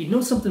and he'd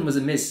know something was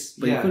amiss,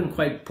 but he couldn't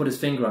quite put his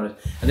finger on it.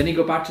 And then he'd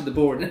go back to the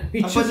board. And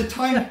by the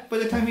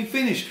time he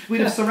finished,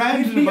 we'd have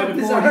surrounded him by the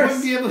board. He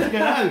wouldn't be able to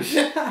get out.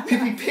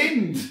 He'd be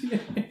pinned.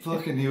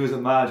 Fucking, he was a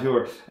mad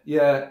whore.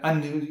 Yeah,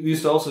 and we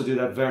used to also do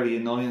that very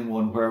annoying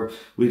one where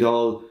we'd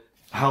all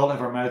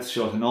have our mouths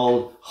shut and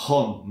all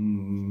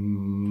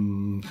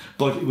hum.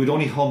 But we'd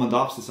only hum on the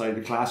opposite side of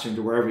the classroom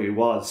to wherever he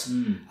was.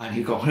 And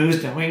he'd go,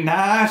 "Who's doing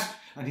that?"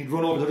 And he'd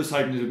run over the other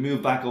side and he'd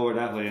move back over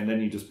that way, and then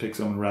he'd just pick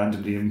someone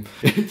randomly and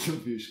hit some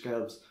few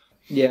scalps.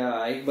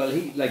 Yeah,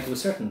 there were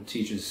certain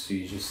teachers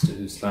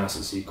whose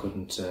classes he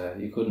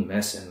couldn't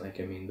mess in.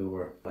 They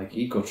were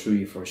he'd go through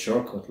you for a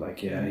shortcut.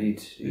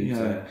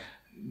 The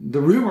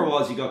rumour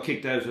was he got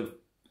kicked out of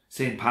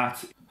St.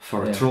 Pat's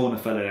for throwing a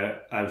fella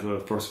out of a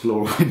first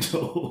floor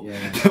window.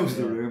 That was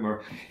the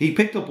rumour. He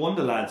picked up one of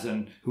the lads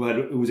who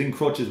was in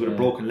crutches with a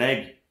broken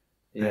leg.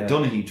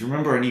 Donaghy, do you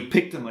remember? And he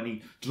picked him and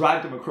he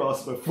dragged him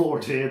across about 4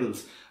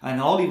 tables.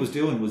 And all he was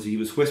doing was he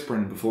was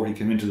whispering before he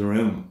came into the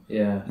room.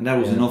 Yeah. And that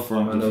was enough for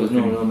him. And there was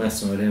no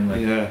messing with him.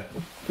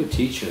 Good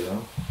teacher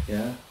though.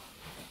 Yeah.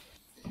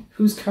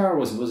 Whose car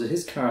was it? Was it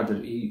his car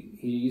that he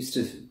used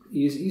to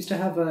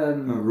have a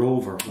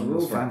Rover.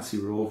 Those fancy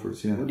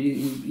Rovers, yeah. He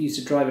used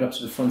to drive it up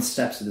to the front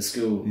steps of the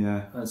school.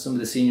 Yeah. And some of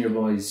the senior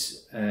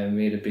boys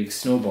made a big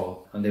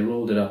snowball and they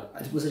rolled it up.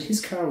 Was it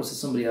his car or was it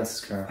somebody else's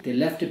car? They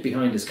left it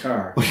behind his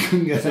car. He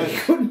couldn't get out. He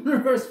couldn't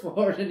reverse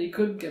forward and he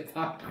couldn't get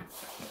back.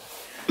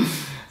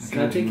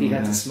 I think he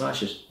had to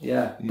smash it.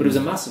 Yeah. But it was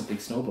a massive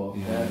big snowball.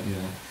 Yeah.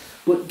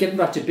 But getting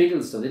back to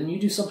Biggles though, didn't you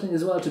do something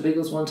as well to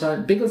Biggles one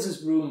time?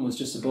 Biggles' room was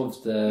just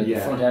above the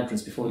front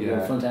entrance, before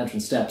the front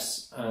entrance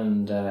steps,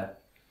 and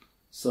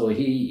so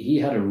he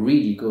had a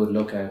really good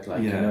lookout,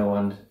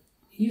 and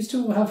he used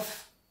to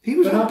have... He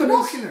was with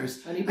binoculars,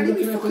 and he'd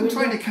be fucking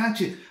trying to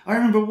catch it. I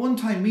remember one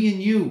time me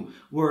and you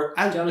were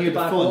out near the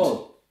front.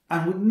 Wall.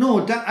 And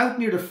out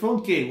near the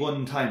front gate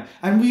one time,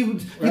 and we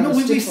would,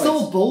 we'd be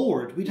so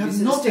bored, we'd have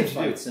nothing to do.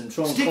 And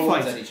stick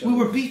fights. We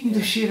were beating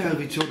the shit out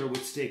of each other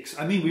with sticks.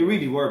 I mean, we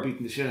really were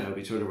beating the shit out of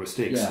each other with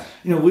sticks.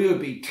 Yeah. We would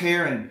be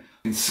tearing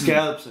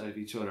scalps out of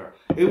each other.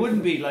 It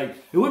wouldn't be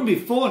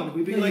fun.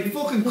 We'd be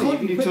fucking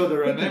cutting each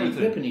other and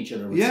everything. Whipping each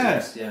other with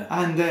sticks. Yeah.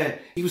 And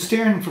he was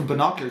staring from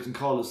binoculars and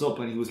called us up,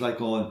 and he was like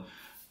going,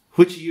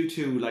 "Which of you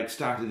two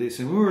started this?"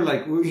 And we were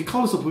like, he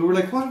called us up. We were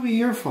like, "What are we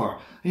here for?"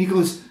 And he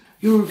goes,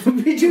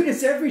 we do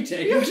this every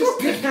day. I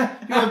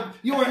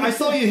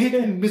saw you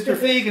hitting Mr.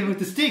 Fagan with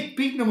the stick,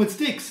 beating him with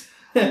sticks.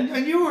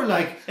 And you were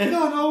like,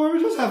 no, we were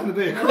just having a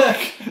bit of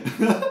crack.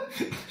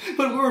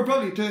 But we were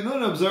probably to an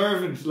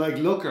unobservant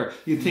looker,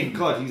 you'd think,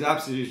 God, he's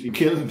absolutely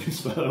killing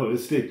this fellow with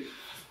a stick.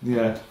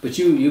 Yeah. But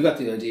you got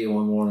the idea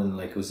one morning,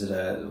 it was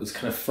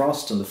kind of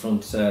frost on the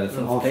front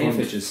paint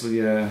fitches.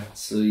 Yeah.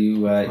 So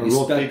you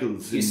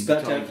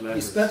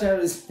spat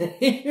out his name.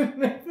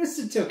 It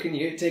must have taken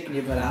you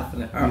about half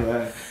an hour.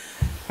 Yeah.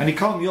 And he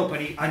called me up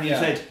and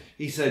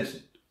he said,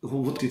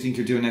 well, "What do you think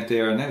you're doing out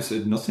there?" And I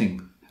said,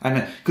 "Nothing."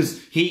 And because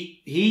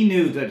he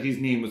knew that his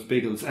name was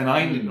Biggles, and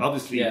I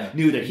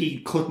knew that he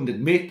couldn't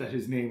admit that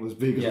his name was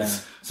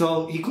Biggles,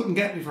 so he couldn't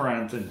get me for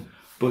anything.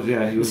 But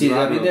he was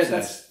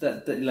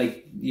upset.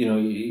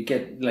 You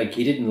get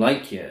he didn't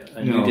like you,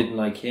 and you didn't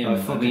like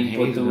him. But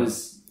there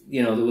was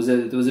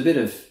a bit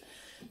of,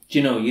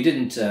 you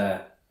didn't.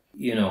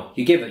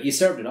 You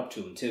served it up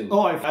to him too.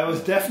 Oh, I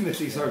was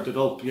definitely served it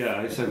up. Yeah,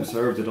 I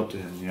served it up to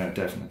him. Yeah,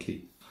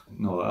 definitely.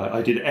 No,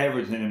 I did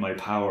everything in my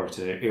power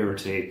to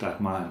irritate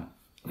that man.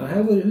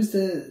 Who's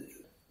the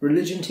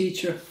religion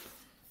teacher?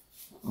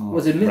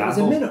 Was it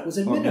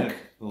Minnock?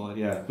 Oh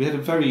yeah, we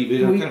had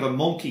kind of a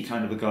monkey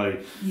kind of a guy.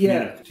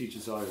 Yeah, Minnock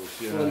teaches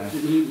Irish. Yeah, well,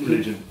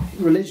 religion.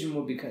 Religion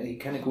would be he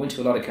kind of go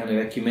into a lot of kind of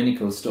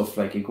ecumenical stuff.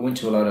 Like you go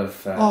into a lot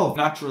of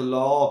natural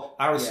law,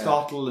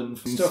 Aristotle, and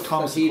stuff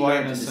Thomas that he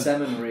learned in Aquinas. the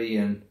seminary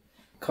and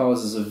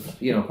causes of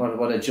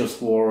what a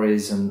just war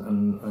is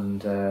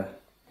and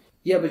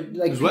yeah, but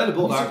like it was well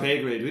above our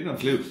pay grade. We didn't have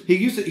a clue. He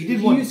used to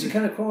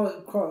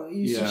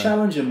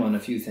challenge him on a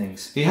few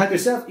things. He had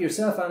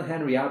yourself and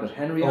Henry Abbott.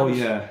 Henry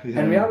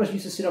Abbott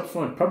used to sit up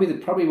front.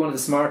 Probably one of the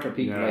smarter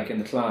people like in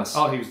the class.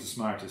 Oh, he was the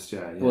smartest.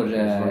 Yeah. But he was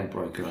a very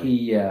bright guy.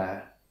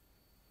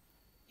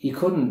 He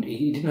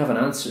didn't have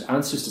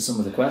answers to some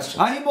of the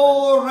questions. Any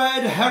more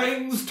red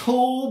herrings,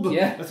 Tobe?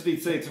 Yeah, that's what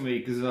he'd say to me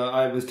because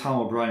I was Tom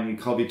O'Brien. He'd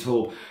call me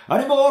Tobe.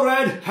 Any more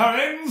red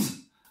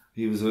herrings?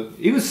 He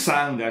was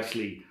sound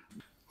actually.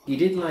 He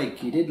did like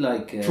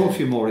throw a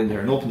few more in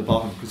there and open the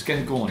bottom because get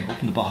it going.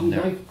 Open the bottom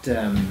there. He liked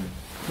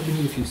probably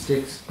need a few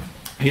sticks.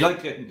 He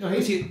liked getting.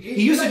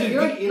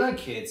 He liked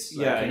kids. He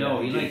liked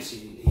young.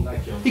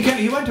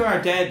 He went to our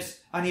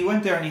Debs and he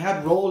went there and he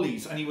had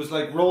rollies and he was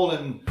like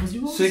rolling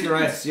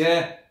cigarettes.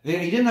 Yeah,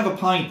 he didn't have a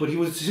pint, but he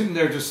was sitting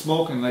there just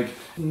smoking. Like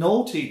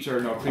no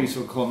teacher nor priest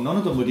would come. None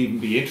of them would even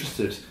be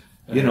interested.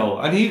 You know.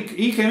 And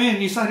he came in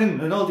and he sat in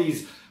and all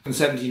these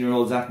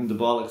 17-year-olds acting the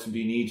bollocks and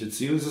being idiots.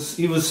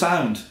 He was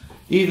sound.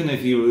 Even if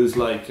he was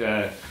like,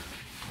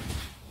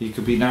 he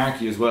could be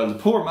narky as well. The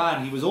poor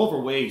man, he was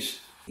overweight.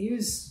 He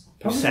was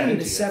probably in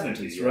his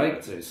 70s, right?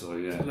 I'd say so,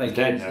 yeah. Like,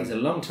 he's a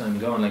long time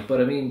gone. Like,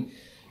 but I mean,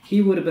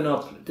 he would have been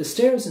up. The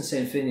stairs in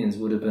St. Finian's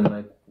would have been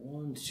like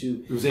 1,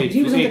 2. It was 8.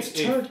 He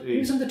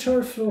was on the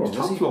third floor.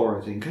 Top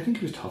floor, I think. I think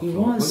he was top floor. He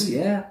was,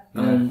 yeah.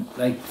 And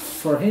like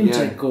for him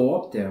to go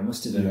up there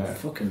must have been a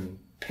fucking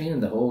pain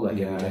in the hole like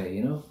every day,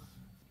 you know.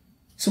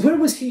 So where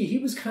was he? He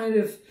was kind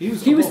of. He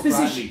was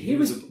positioned. He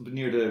was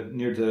near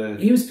the.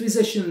 He was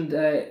positioned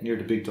near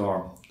the big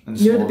dorm.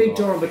 Near the big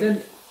dorm, but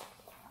then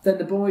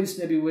the boys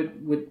maybe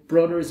with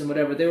brothers and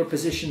whatever, they were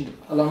positioned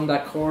along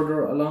that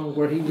corridor, along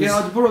where he was.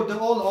 Yeah,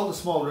 all the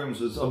small rooms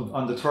was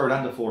on the third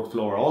and the fourth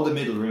floor. All the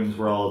middle rooms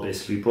were all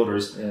basically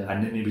brothers,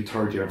 and then maybe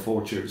third year and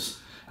fourth years.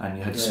 And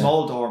you had the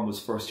small dorm was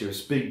first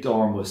years, big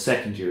dorm was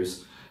second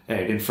years,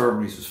 the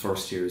infirmaries was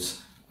first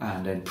years,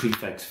 and then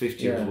prefects fifth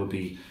years would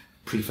be.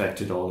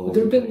 Prefected all over.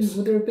 There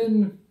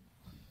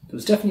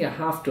was definitely a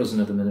half dozen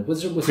of them in it.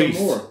 Was there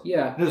more?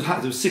 Yeah. There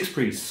was 6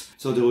 priests.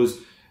 So there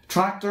was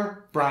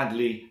Tractor,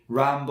 Bradley,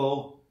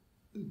 Rambo,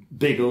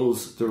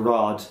 Biggles, The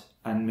Rod,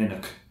 and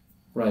Minnock.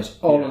 Right.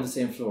 All on the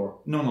same floor?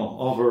 No.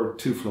 Over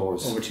 2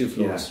 floors. Over 2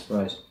 floors,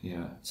 right.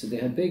 Yeah. So they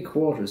had big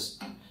quarters.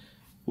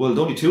 Well,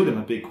 only 2 of them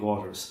had big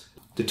quarters.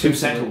 The 2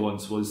 centre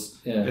ones was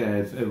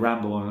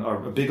Rambo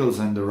or Biggles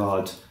and The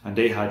Rod, and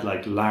they had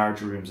like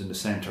large rooms in the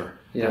centre.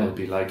 Yeah. That would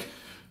be like.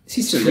 Is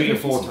he still 3 or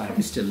 4 times?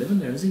 He's still living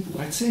there, is he?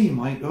 I'd say he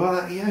might.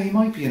 Well, yeah, he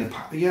might be in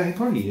a. Yeah, he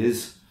probably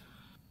is.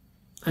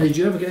 And did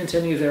you ever get into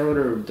any of their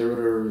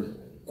other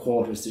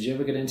quarters? Did you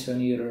ever get into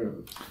any other?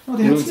 No,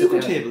 they had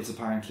snooker tables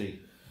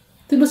apparently.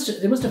 They must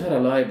have had a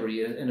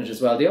library in it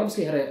as well. They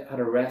obviously had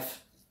a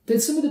ref. Then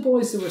some of the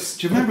boys that were.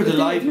 Do you remember the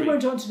library?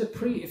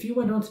 If you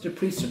went onto the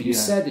priesthood, you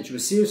said that you were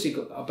seriously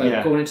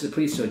about going into the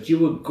priesthood. You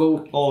would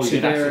go. Oh,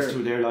 you had access to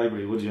their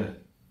library, would you?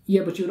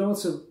 Yeah, but you would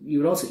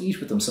also eat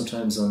with them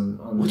sometimes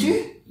on would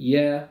you?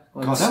 Yeah.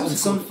 God, that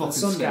was a good fucking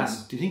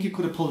scam. Do you think you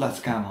could have pulled that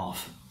scam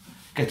off?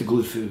 Get the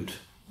good food.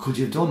 Could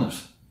you have done it?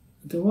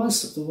 There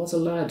was a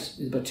lad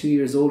about 2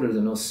 years older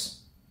than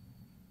us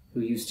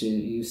who used to.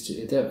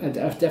 I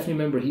definitely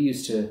remember he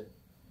used to.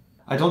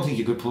 I don't think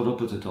you could put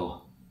up with it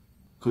though.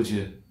 Could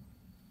you?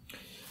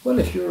 Well,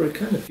 if you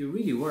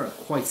really were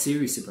quite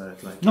serious about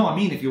it, like. No, I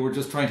mean if you were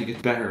just trying to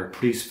get better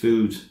priest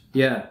food.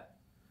 Yeah.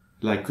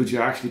 Like, could you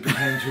actually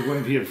pretend you're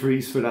going to be a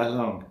priest for that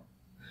long?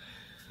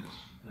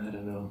 I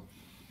don't know.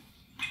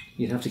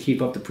 You'd have to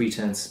keep up the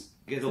pretense.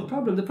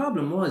 The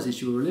problem was that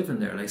you were living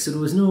there, like, so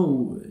there was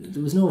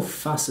no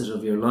facet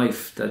of your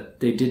life that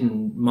they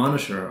didn't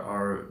monitor,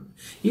 or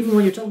even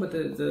when you're talking about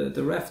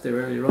the ref there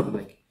earlier on,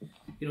 like,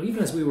 you know,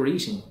 even as we were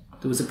eating,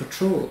 there was a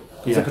patrol.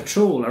 There was a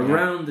patrol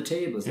around the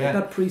tables. Like,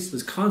 that priest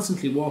was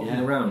constantly walking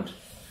around.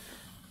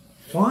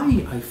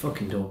 Why? I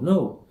fucking don't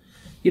know.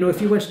 You know,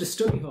 if you went to the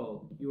study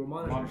hall, you were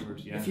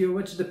monitored. If you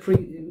went to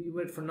you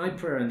went for night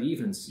prayer in the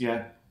evenings.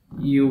 Yeah.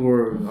 You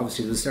were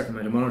obviously there's a certain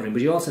amount of monitoring,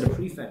 but you also had a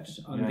prefect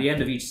on the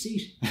end of each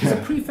seat. There's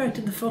a prefect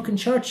in the fucking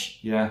church.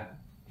 Yeah.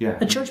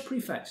 A church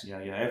prefect.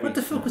 What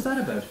the fuck was that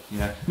about?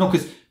 Yeah. No,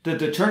 because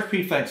the church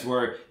prefects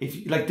were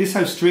this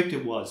how strict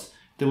it was.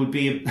 There would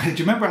be. Do you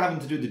remember having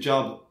to do the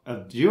job?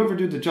 Do you ever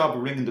do the job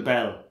of ringing the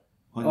bell?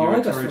 I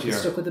got fucking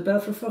stuck with the bell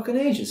for fucking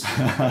ages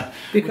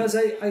because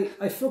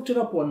I fucked it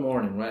up one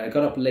morning. Right, I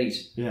got up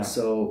late. Yeah.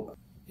 So.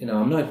 You know,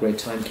 I'm not a great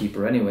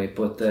timekeeper anyway,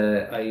 but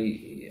I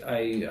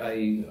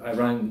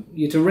rang.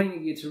 You had to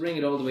ring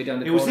it all the way down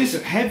the. It was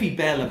this heavy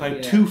bell,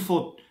 about 2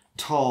 foot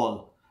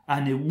tall,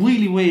 and it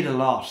really weighed a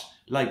lot.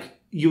 Like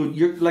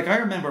you're like, I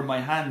remember my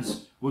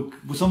hands would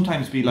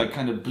sometimes be like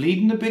kind of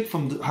bleeding a bit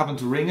from having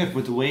to ring it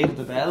with the weight of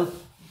the bell.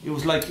 It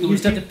was like you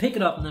used to have to pick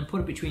it up and then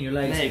put it between your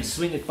legs and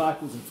swing it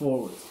backwards and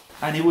forwards.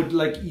 And it would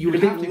like you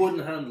would have a big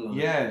wooden handle on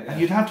it. Yeah, and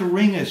you'd have to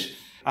ring it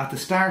at the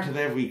start of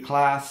every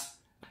class.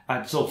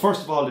 And so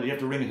first of all, you have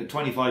to ring it at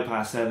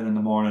 7:25 in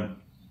the morning,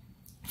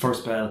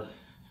 first bell.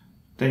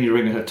 Then you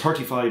ring it at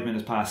 35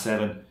 minutes past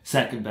 7,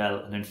 second bell,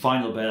 and then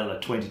final bell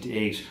at 20 to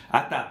 8.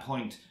 At that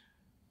point,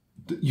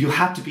 you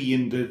had to be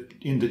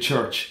in the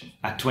church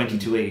at 20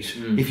 to 8.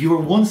 If you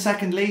were 1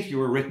 second late, you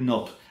were written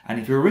up. And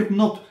if you were written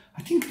up,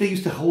 I think they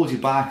used to hold you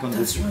back on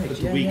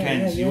the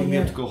weekends. You wouldn't be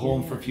able to go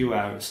home for a few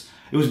hours.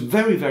 It was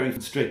very, very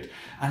strict.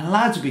 And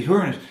lads would be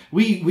hearing it.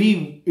 We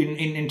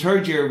in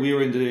third year, we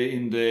were in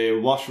the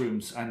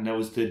washrooms, and there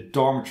was the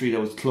dormitory that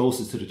was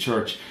closest to the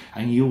church,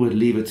 and you would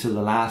leave it till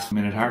the last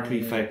minute. Our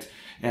prefect,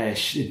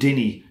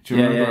 Dinny, do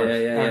you remember?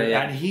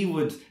 And he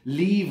would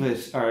leave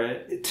it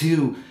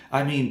to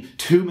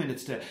 2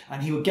 minutes to,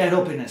 and he would get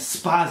up in a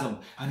spasm,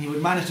 and he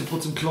would manage to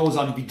put some clothes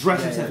on. He'd be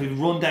dressed himself. He'd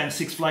run down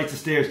 6 flights of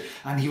stairs,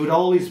 and he would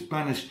always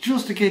manage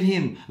just to get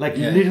in,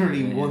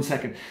 literally 1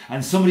 second.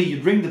 And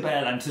you'd ring the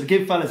bell, and to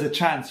give fellas a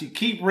chance, you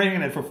keep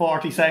ringing it for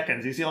 40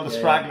 seconds. You see all the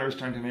stragglers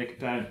trying to make it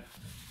down.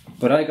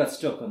 But I got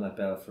stuck on that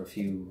bell for a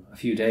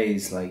few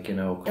days,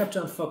 kept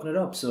on fucking it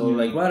up. So,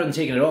 rather than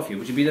taking it off you,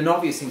 which would be the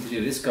obvious thing to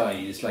do, this guy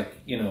is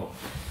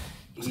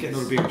he's getting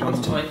other big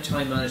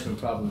time management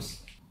problems.